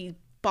said to be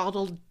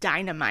bottled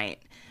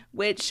dynamite,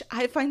 which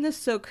I find this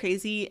so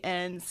crazy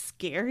and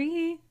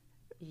scary.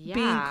 Yeah.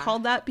 Being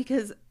called that,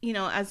 because, you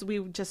know, as we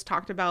just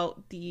talked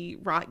about the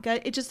rot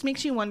gut, it just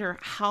makes you wonder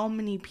how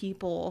many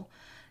people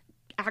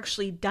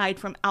actually died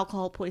from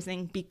alcohol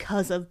poisoning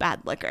because of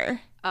bad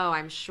liquor. Oh,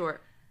 I'm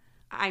sure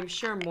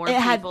more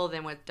people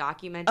than was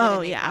documented. Oh,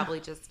 and they probably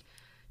just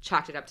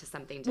chalked it up to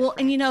something different. Well,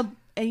 and you know,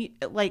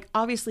 like,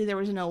 obviously there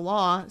was no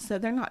law, so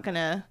they're not going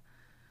to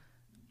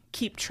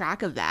keep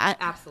track of that.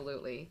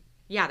 Absolutely.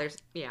 Yeah,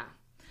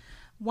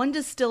 One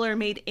distiller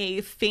made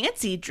a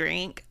fancy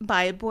drink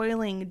by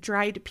boiling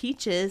dried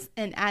peaches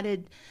and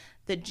added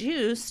the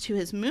juice to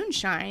his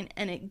moonshine,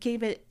 and it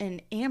gave it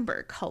an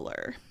amber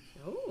color.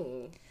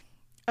 Oh.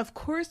 Of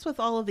course, with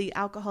all of the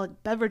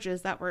alcoholic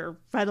beverages that were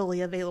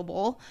readily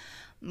available,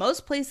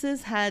 most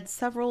places had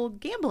several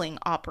gambling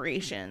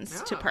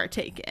operations to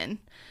partake in.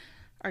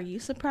 Are you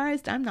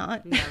surprised? I'm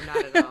not. No, not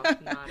at all.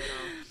 Not at all.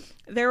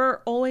 There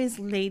were always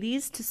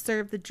ladies to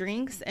serve the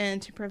drinks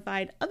and to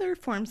provide other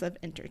forms of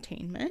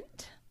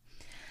entertainment.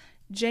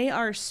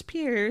 J.R.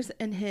 Spears,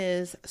 in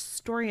his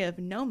Story of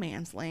No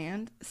Man's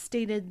Land,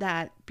 stated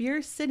that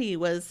Beer City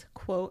was,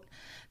 quote,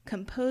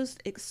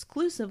 composed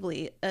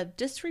exclusively of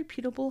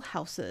disreputable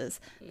houses,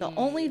 the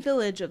only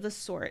village of the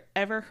sort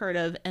ever heard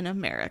of in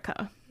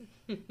America.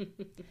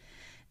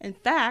 In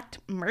fact,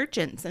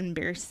 merchants in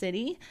Beer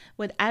City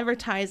would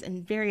advertise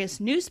in various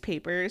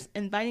newspapers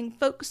inviting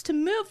folks to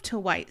move to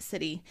White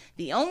City,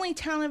 the only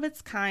town of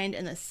its kind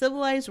in the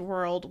civilized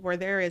world where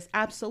there is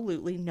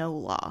absolutely no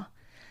law.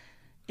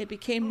 It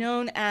became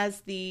known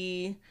as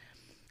the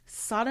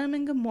Sodom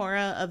and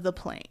Gomorrah of the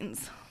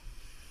Plains.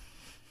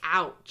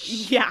 Ouch.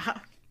 Yeah.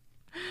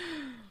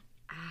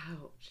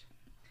 Ouch.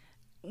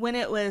 When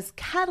it was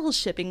cattle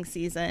shipping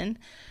season,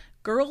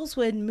 girls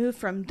would move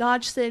from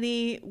Dodge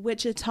City,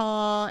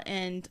 Wichita,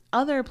 and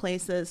other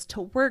places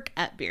to work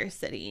at Beer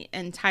City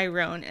and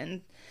Tyrone,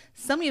 and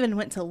some even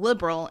went to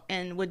Liberal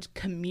and would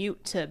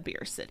commute to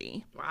Beer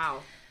City. Wow.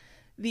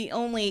 The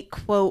only,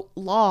 quote,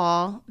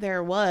 law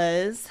there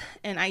was,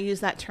 and I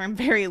use that term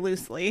very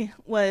loosely,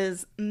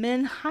 was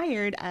men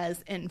hired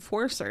as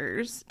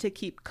enforcers to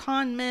keep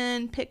con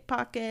men,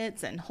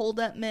 pickpockets, and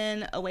hold-up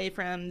men away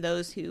from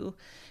those who,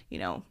 you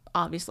know,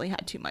 obviously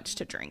had too much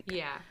to drink.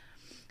 Yeah.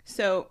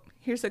 So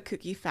here's a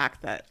cookie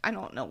fact that I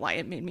don't know why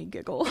it made me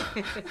giggle.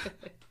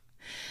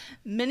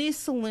 Many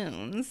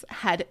saloons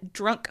had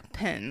drunk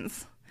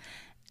pens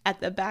at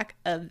the back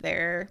of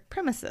their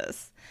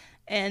premises.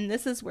 And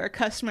this is where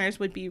customers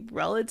would be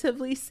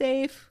relatively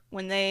safe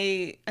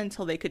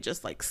until they could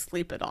just like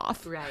sleep it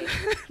off. Right.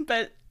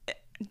 But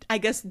I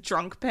guess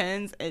drunk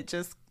pens, it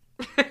just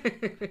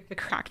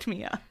cracked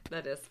me up.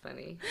 That is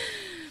funny.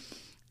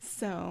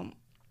 So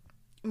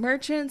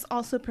merchants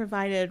also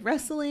provided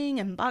wrestling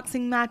and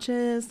boxing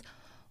matches,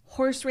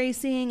 horse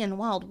racing and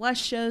Wild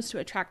West shows to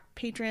attract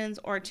patrons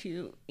or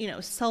to, you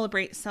know,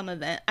 celebrate some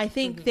event. I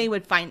think they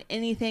would find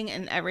anything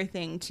and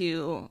everything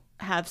to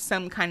have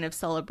some kind of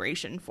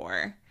celebration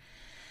for.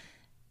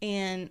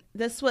 And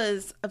this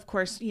was, of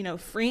course, you know,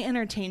 free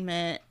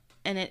entertainment,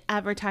 and it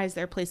advertised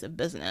their place of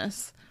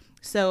business.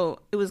 So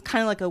it was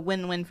kind of like a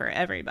win-win for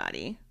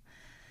everybody.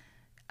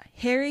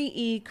 Harry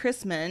E.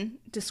 Chrisman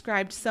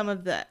described some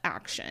of the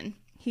action.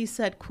 He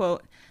said,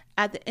 quote,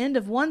 at the end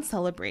of one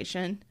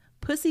celebration,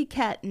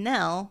 Pussycat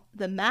Nell,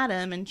 the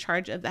madam in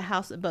charge of the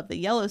house above the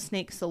Yellow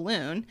Snake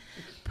Saloon,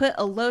 put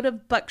a load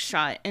of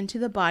buckshot into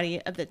the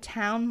body of the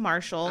town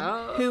marshal,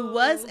 who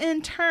was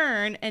in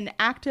turn an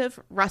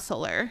active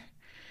wrestler.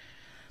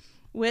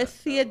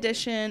 With the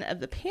addition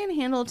of the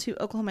Panhandle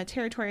to Oklahoma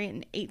Territory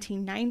in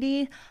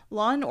 1890,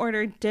 law and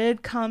order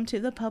did come to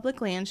the public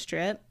land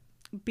strip.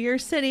 Beer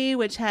City,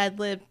 which had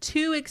lived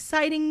 2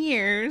 exciting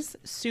years,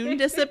 soon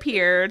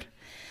disappeared.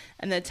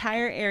 And the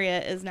entire area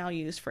is now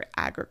used for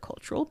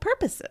agricultural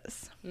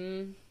purposes.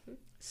 Mm-hmm.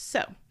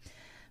 So,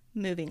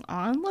 moving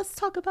on, let's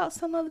talk about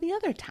some of the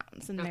other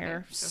towns and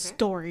their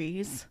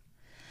stories.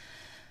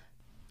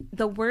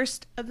 The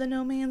worst of the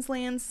no man's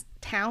land's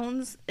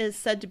towns is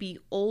said to be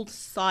Old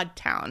Sod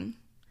Town.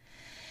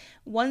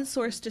 One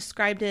source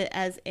described it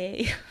as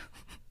a,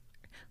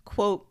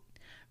 quote,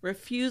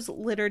 refuse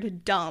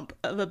littered dump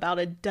of about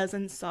a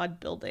dozen sod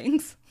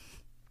buildings.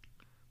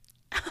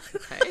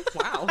 Okay,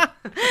 wow.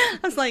 I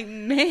was like,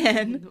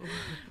 man,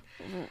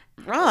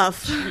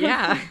 rough.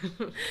 Yeah.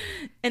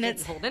 And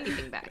Didn't hold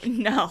anything back.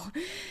 No.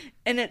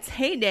 In its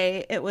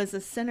heyday, it was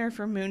a center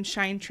for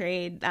moonshine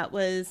trade that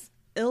was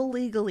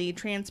illegally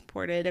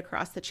transported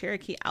across the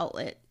Cherokee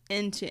Outlet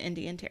into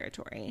Indian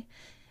Territory.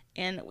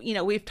 And, you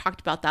know, we've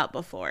talked about that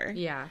before.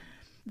 Yeah.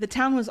 The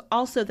town was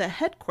also the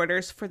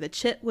headquarters for the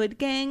Chitwood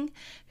Gang,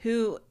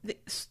 who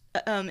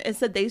it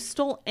said they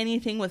stole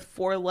anything with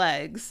 4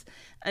 legs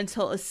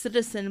until a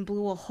citizen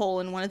blew a hole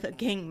in one of the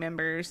gang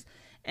members,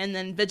 and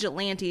then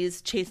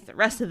vigilantes chased the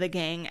rest of the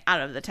gang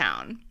out of the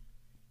town.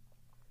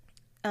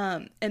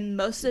 In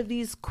most of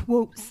these,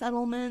 quote,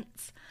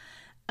 settlements,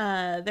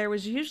 there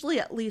was usually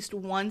at least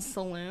one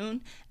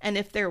saloon, and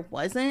if there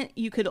wasn't,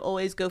 you could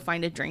always go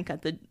find a drink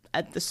at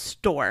the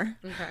store.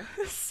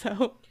 Okay.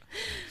 So,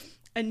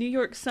 a New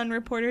York Sun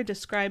reporter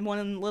described one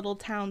of the little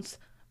town's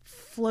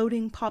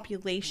floating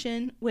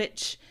population,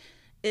 which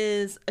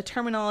is a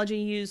terminology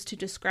used to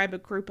describe a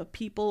group of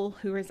people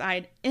who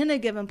reside in a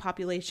given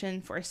population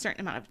for a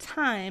certain amount of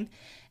time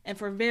and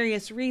for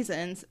various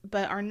reasons,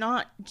 but are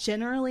not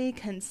generally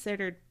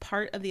considered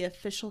part of the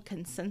official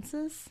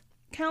consensus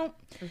count.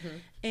 Mm-hmm.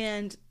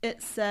 And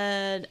it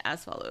said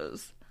as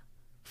follows: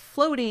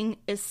 floating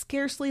is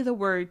scarcely the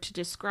word to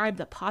describe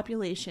the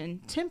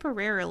population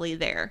temporarily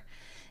there.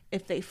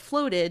 If they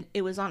floated,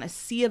 it was on a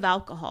sea of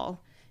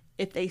alcohol.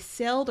 If they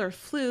sailed or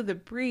flew, the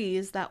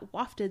breeze that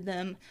wafted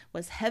them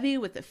was heavy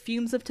with the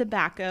fumes of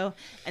tobacco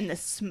and the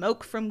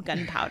smoke from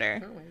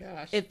gunpowder. Oh my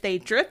gosh. If they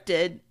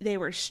drifted, they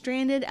were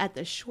stranded at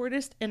the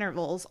shortest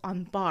intervals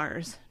on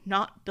bars,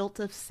 not built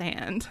of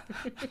sand.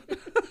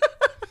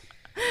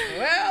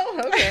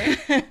 Well,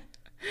 okay.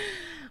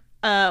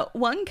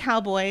 One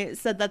cowboy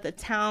said that the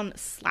town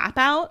Slap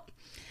Out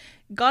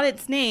got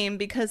its name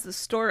because the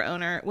store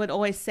owner would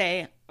always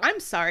say, "I'm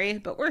sorry,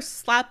 but we're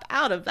slap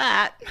out of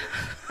that."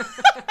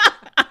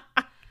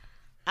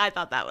 I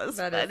thought that was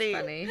funny. That is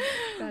funny.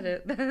 That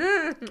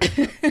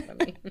is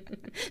funny.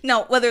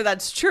 Now, whether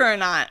that's true or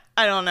not,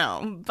 I don't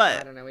know.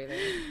 But I don't know either.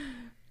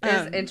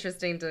 It's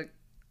interesting to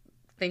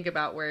think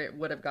about where it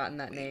would have gotten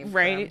that name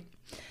right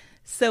from.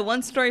 So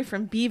one story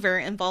from Beaver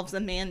involves a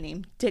man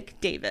named Dick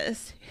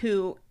Davis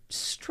who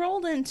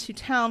strolled into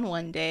town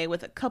one day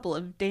with a couple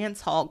of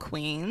dance hall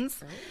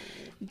queens. Oh.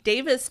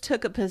 Davis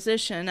took a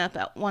position up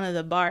at one of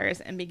the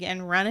bars and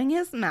began running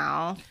his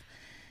mouth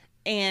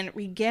and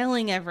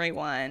regaling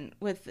everyone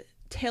with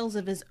tales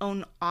of his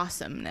own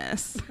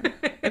awesomeness.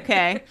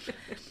 Okay?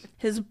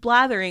 His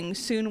blathering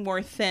soon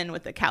wore thin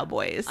with the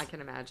cowboys. I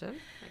can imagine.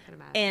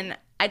 And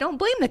I don't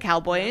blame the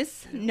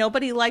cowboys. No.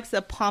 Nobody likes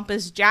a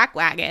pompous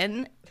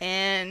jackwagon.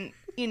 And,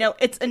 you know,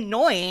 it's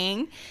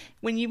annoying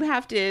when you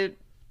have to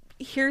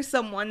hear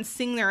someone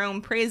sing their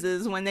own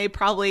praises when they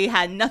probably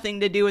had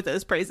nothing to do with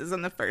those praises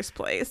in the first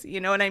place. You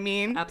know what I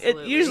mean?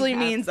 Absolutely. It usually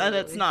means that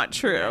it's not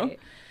true. Right.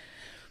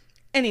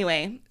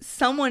 Anyway,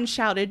 someone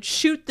shouted,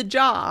 "Shoot the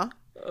jaw."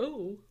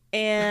 Oh.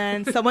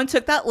 And someone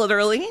took that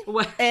literally.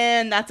 What?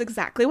 And that's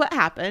exactly what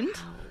happened.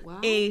 Oh, wow.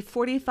 A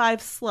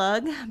 .45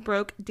 slug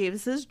broke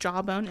Davis's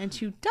jawbone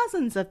into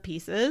dozens of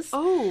pieces.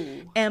 Oh.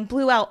 And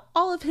blew out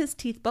all of his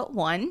teeth but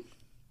one.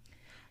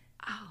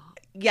 Oh.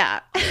 Yeah.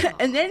 Oh.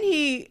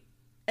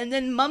 And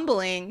then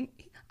mumbling,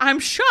 "I'm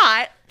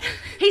shot."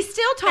 He's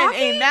still talking?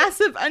 And a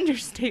massive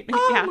understatement.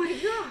 Oh, yeah. my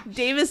gosh.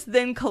 Davis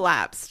then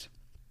collapsed.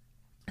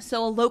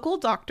 So a local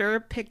doctor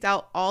picked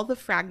out all the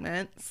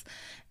fragments,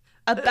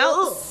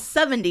 about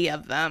 70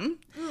 of them,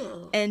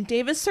 and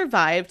Davis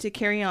survived to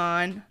carry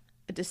on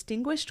a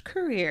distinguished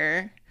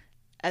career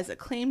as a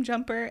claim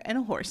jumper and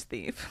a horse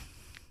thief.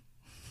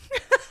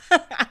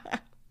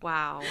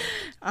 Wow.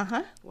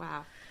 Uh-huh.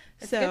 Wow.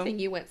 It's So, a good thing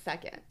you went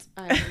second.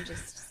 I'm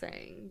just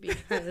saying,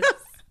 because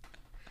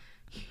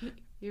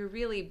you're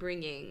really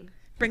bringing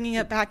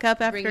it back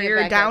up after it your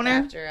back up downer.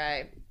 after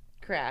I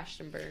crashed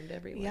and burned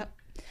everyone. Yep.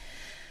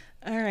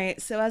 All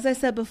right. So as I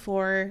said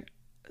before,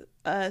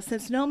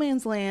 since no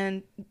man's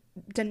land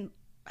didn't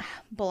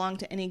belong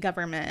to any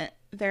government,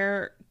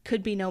 there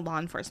could be no law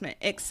enforcement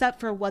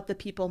except for what the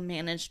people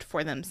managed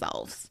for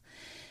themselves.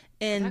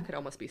 And that could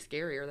almost be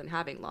scarier than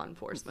having law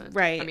enforcement.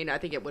 Right. I mean, I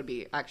think it would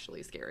be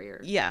actually scarier.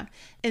 Yeah.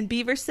 In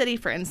Beaver City,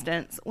 for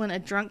instance, when a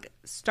drunk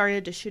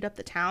started to shoot up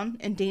the town,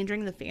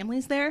 endangering the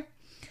families there,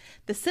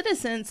 the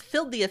citizens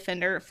filled the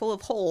offender full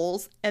of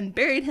holes and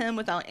buried him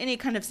without any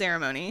kind of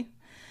ceremony.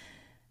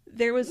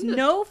 There was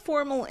no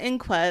formal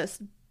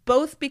inquest,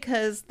 both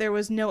because there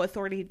was no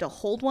authority to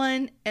hold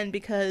one and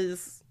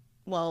because,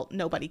 well,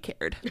 nobody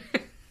cared.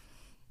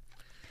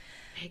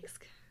 Thanks.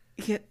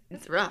 Yeah.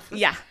 It's rough.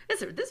 Yeah.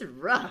 This is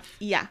rough.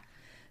 Yeah.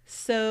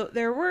 So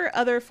there were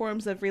other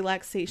forms of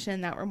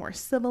relaxation that were more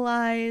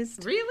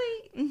civilized.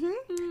 Really?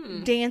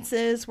 Mm-hmm.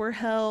 Dances were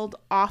held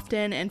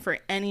often and for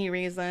any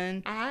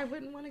reason. I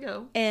wouldn't want to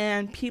go.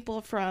 And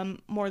people from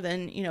more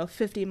than,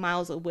 50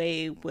 miles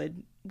away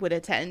would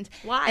attend.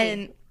 Why?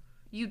 And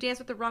you dance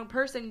with the wrong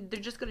person, they're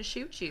just going to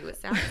shoot you,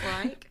 it sounds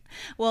like.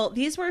 Well,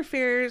 these were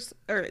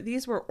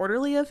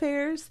orderly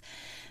affairs,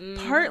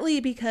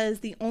 partly because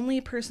the only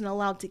person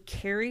allowed to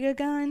carry a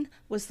gun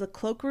was the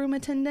cloakroom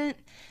attendant,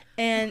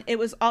 and it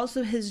was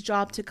also his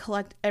job to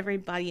collect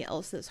everybody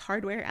else's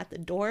hardware at the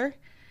door.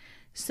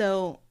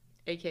 So,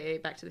 AKA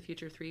Back to the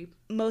Future 3.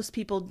 Most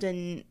people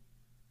didn't.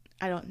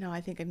 I don't know. I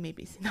think I've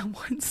maybe seen that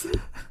once.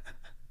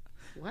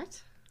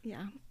 What?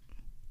 Yeah.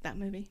 That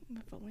movie.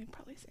 I've only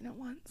probably seen it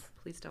once.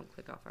 Please don't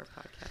click off our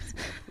podcast.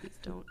 Please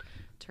don't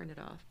turn it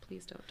off.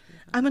 Please don't turn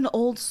it off. I'm an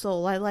old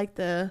soul. I like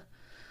the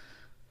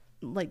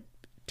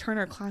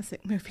Turner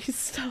Classic movie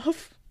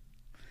stuff.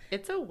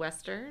 It's a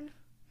Western.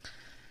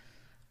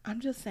 I'm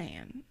just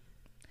saying.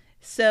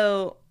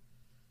 So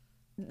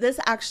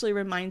this actually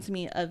reminds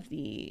me of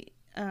the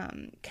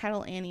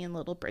Cattle Annie and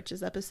Little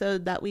Britches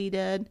episode that we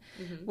did,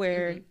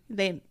 where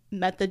they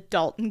met the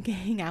Dalton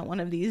gang at one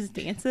of these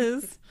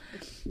dances.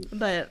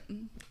 But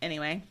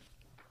anyway,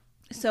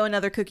 so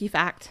another cookie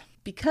fact.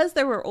 Because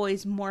there were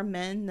always more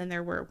men than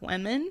there were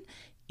women,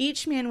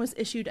 each man was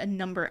issued a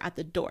number at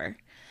the door.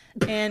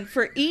 And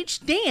for each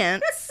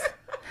dance,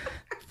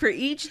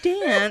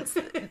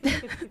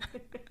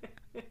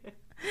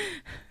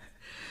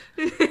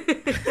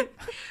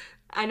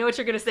 I know what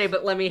you're going to say,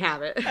 but let me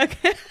have it.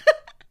 Okay.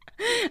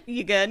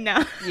 You good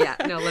now? Yeah,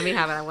 no, let me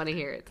have it. I want to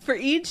hear it. For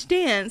each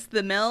dance,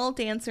 the male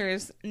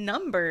dancers'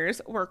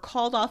 numbers were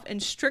called off in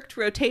strict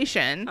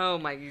rotation. Oh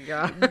my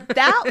God.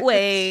 That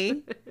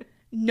way,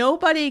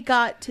 nobody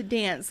got to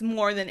dance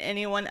more than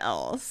anyone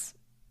else.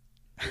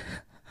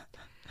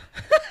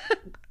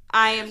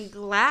 I am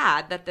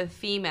glad that the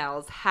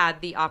females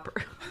had the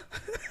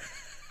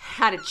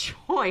had a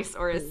choice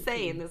or a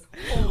say in this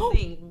whole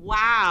thing.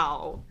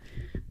 Wow.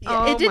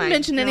 Yeah, it didn't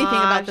mention anything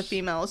about the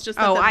females, just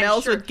that the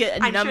males would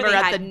get a number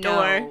at the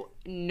door.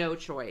 No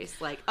choice.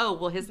 Like, oh,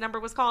 well, his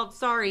number was called.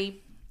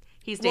 Sorry.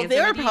 He's dancing.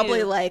 Well, they were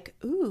probably like,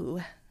 ooh.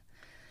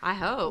 I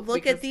hope.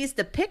 Look at these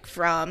to pick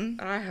from.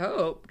 I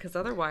hope. Because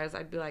otherwise,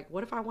 I'd be like,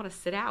 what if I want to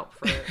sit out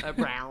for a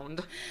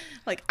round?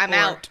 Like, I'm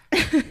out.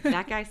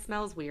 That guy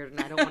smells weird and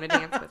I don't want to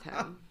dance with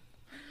him.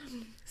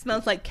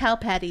 Smells like cow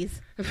patties.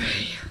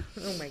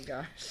 Oh my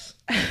gosh.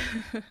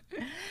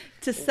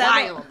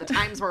 Wild. The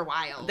times were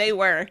wild. They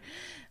were.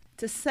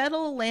 To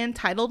settle land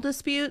title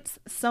disputes,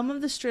 some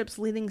of the strip's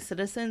leading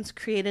citizens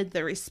created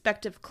the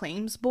respective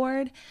claims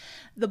board.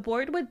 The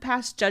board would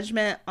pass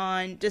judgment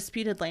on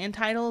disputed land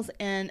titles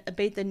and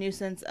abate the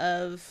nuisance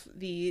of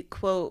the,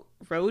 quote,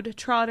 road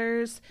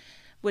trotters,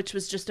 which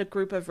was just a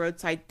group of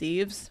roadside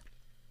thieves.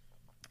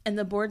 And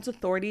the board's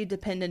authority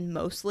depended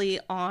mostly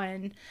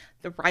on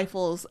the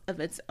rifles of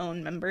its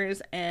own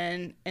members,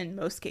 and in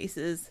most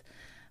cases,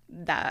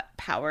 that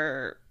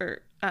power,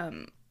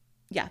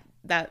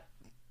 that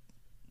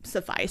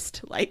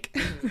sufficed. Like,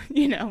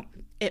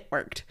 it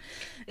worked.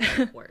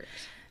 It worked.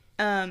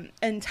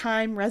 In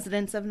time,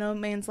 residents of No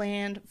Man's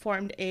Land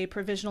formed a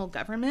provisional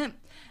government,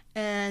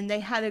 and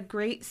they had a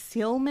great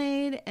seal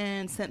made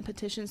and sent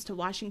petitions to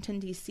Washington,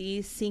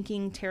 D.C.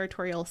 seeking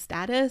territorial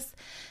status.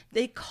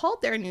 They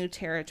called their new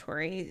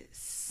territory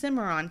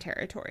Cimarron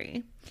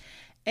Territory,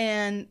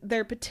 and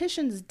their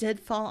petitions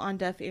did fall on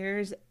deaf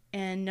ears,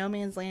 and No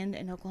Man's Land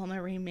in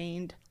Oklahoma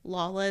remained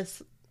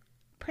lawless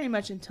pretty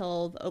much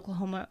until the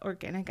Oklahoma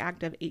Organic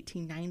Act of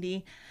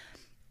 1890,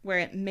 where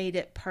it made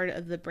it part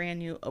of the brand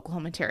new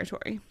Oklahoma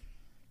Territory.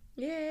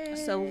 Yay!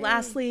 So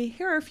lastly,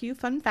 here are a few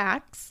fun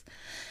facts.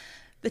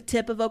 The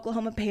tip of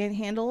Oklahoma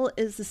Panhandle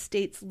is the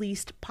state's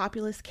least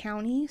populous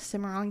county,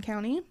 Cimarron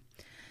County.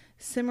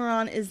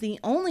 Cimarron is the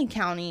only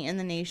county in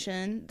the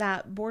nation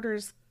that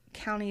borders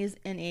counties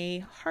in a,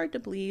 hard to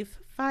believe,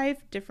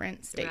 5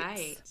 different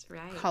states.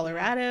 Right.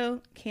 Colorado, yeah.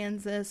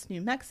 Kansas,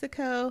 New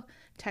Mexico,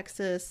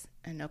 Texas,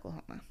 and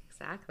Oklahoma.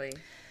 Exactly.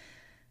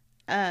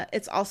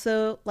 It's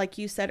also, like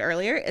you said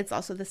earlier, it's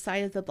also the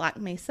site of the Black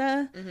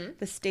Mesa,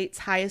 the state's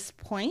highest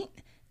point,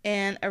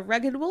 and a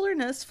rugged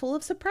wilderness full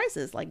of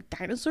surprises like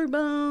dinosaur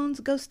bones,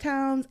 ghost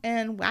towns,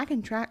 and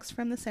wagon tracks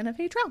from the Santa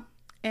Fe Trail.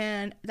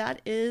 And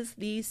that is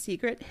the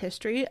secret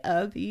history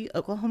of the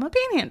Oklahoma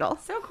Panhandle.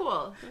 So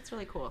cool. That's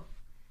really cool.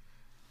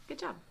 Good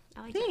job.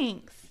 I like it.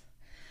 Thanks.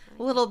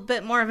 A little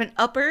bit more of an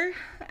upper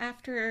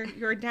after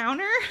your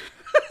downer.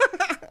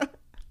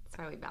 That's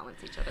why we balance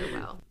each other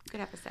well.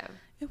 Good episode.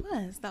 It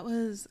was. That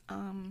was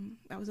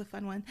a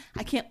fun one.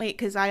 I can't wait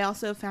because I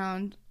also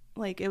found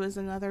it was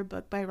another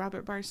book by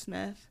Robert Barr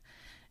Smith,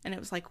 and it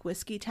was like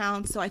Whiskey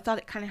Town. So I thought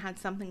it kind of had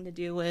something to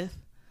do with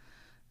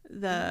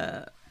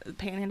the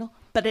Panhandle,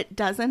 but it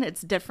doesn't.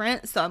 It's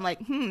different. So I'm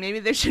like, maybe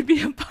there should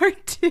be a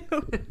part 2.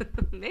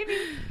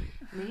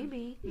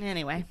 Maybe.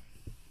 Anyway.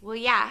 Well,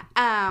 yeah.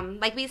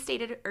 Like we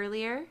stated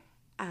earlier,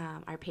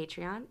 our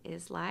Patreon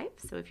is live.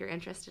 So if you're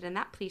interested in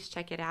that, please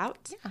check it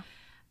out.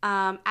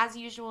 Yeah. As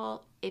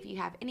usual, if you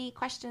have any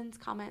questions,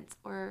 comments,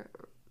 or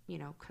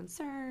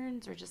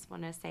concerns, or just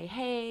want to say,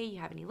 hey, you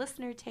have any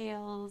listener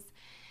tales,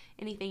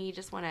 anything you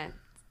just want to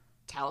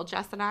tell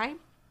Jess and I,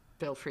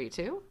 feel free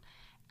to,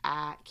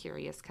 at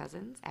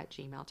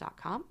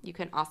curiouscousins@gmail.com. You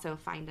can also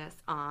find us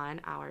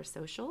on our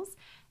socials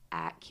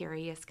at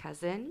Curious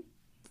Cousin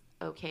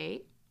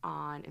OK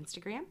on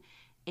Instagram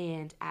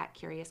and at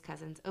Curious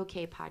Cousins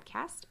OK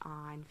Podcast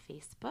on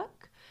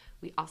Facebook.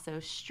 We also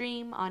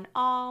stream on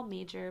all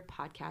major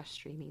podcast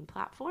streaming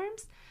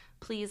platforms.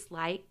 Please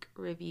like,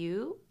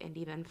 review, and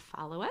even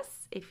follow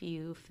us if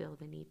you feel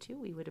the need to.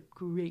 We would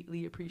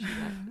greatly appreciate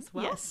that as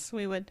well. Yes,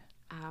 we would.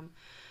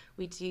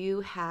 We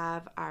do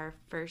have our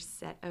first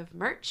set of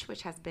merch,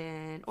 which has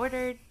been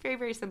ordered. Very,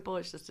 very simple.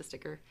 It's just a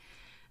sticker.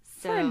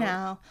 So, for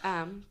now.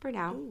 For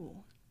now.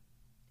 Ooh.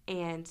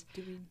 And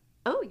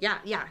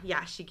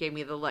yeah. She gave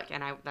me the look,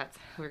 and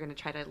we're gonna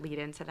try to lead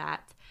into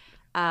that.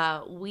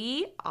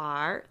 We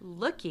are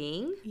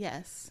looking.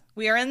 Yes,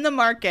 we are in the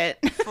market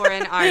for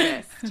an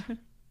artist.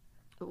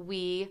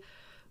 We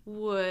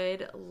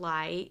would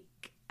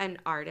like an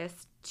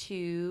artist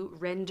to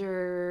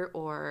render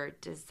or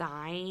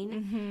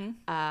design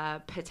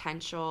a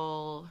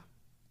potential,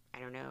 I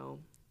don't know,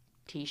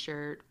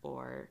 t-shirt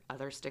or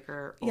other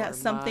sticker or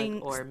something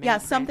mug or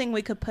something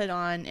we could put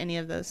on any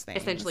of those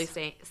things. Essentially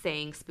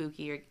saying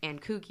spooky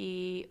and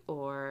kooky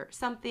or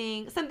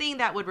something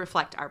that would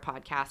reflect our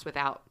podcast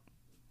without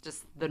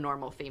just the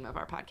normal theme of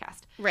our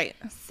podcast. Right.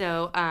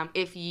 So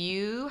if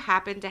you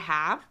happen to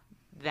have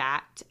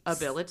that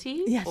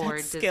ability or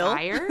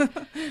desire,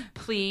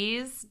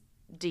 please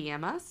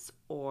DM us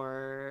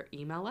or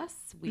email us.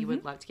 We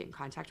would love to get in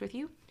contact with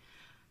you.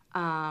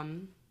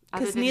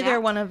 Because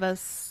neither one of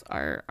us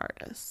are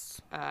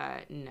artists.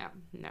 No,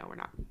 we're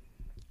not.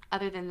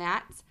 Other than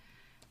that,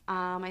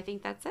 I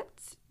think that's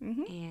it.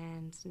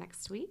 And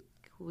next week,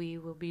 we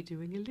will be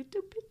doing a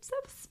little bit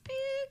of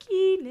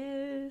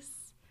spookiness.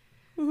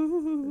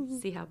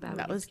 Let's see how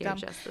bad we scared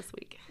Jess this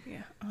week.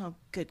 Yeah. Oh,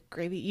 good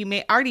gravy. You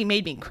already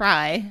made me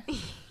cry.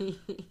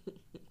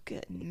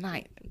 Good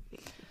night.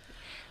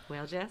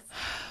 Well, Jess.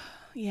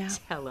 Yeah.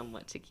 Tell them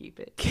what to keep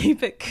it.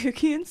 Keep it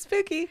kooky and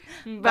spooky.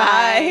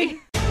 Bye.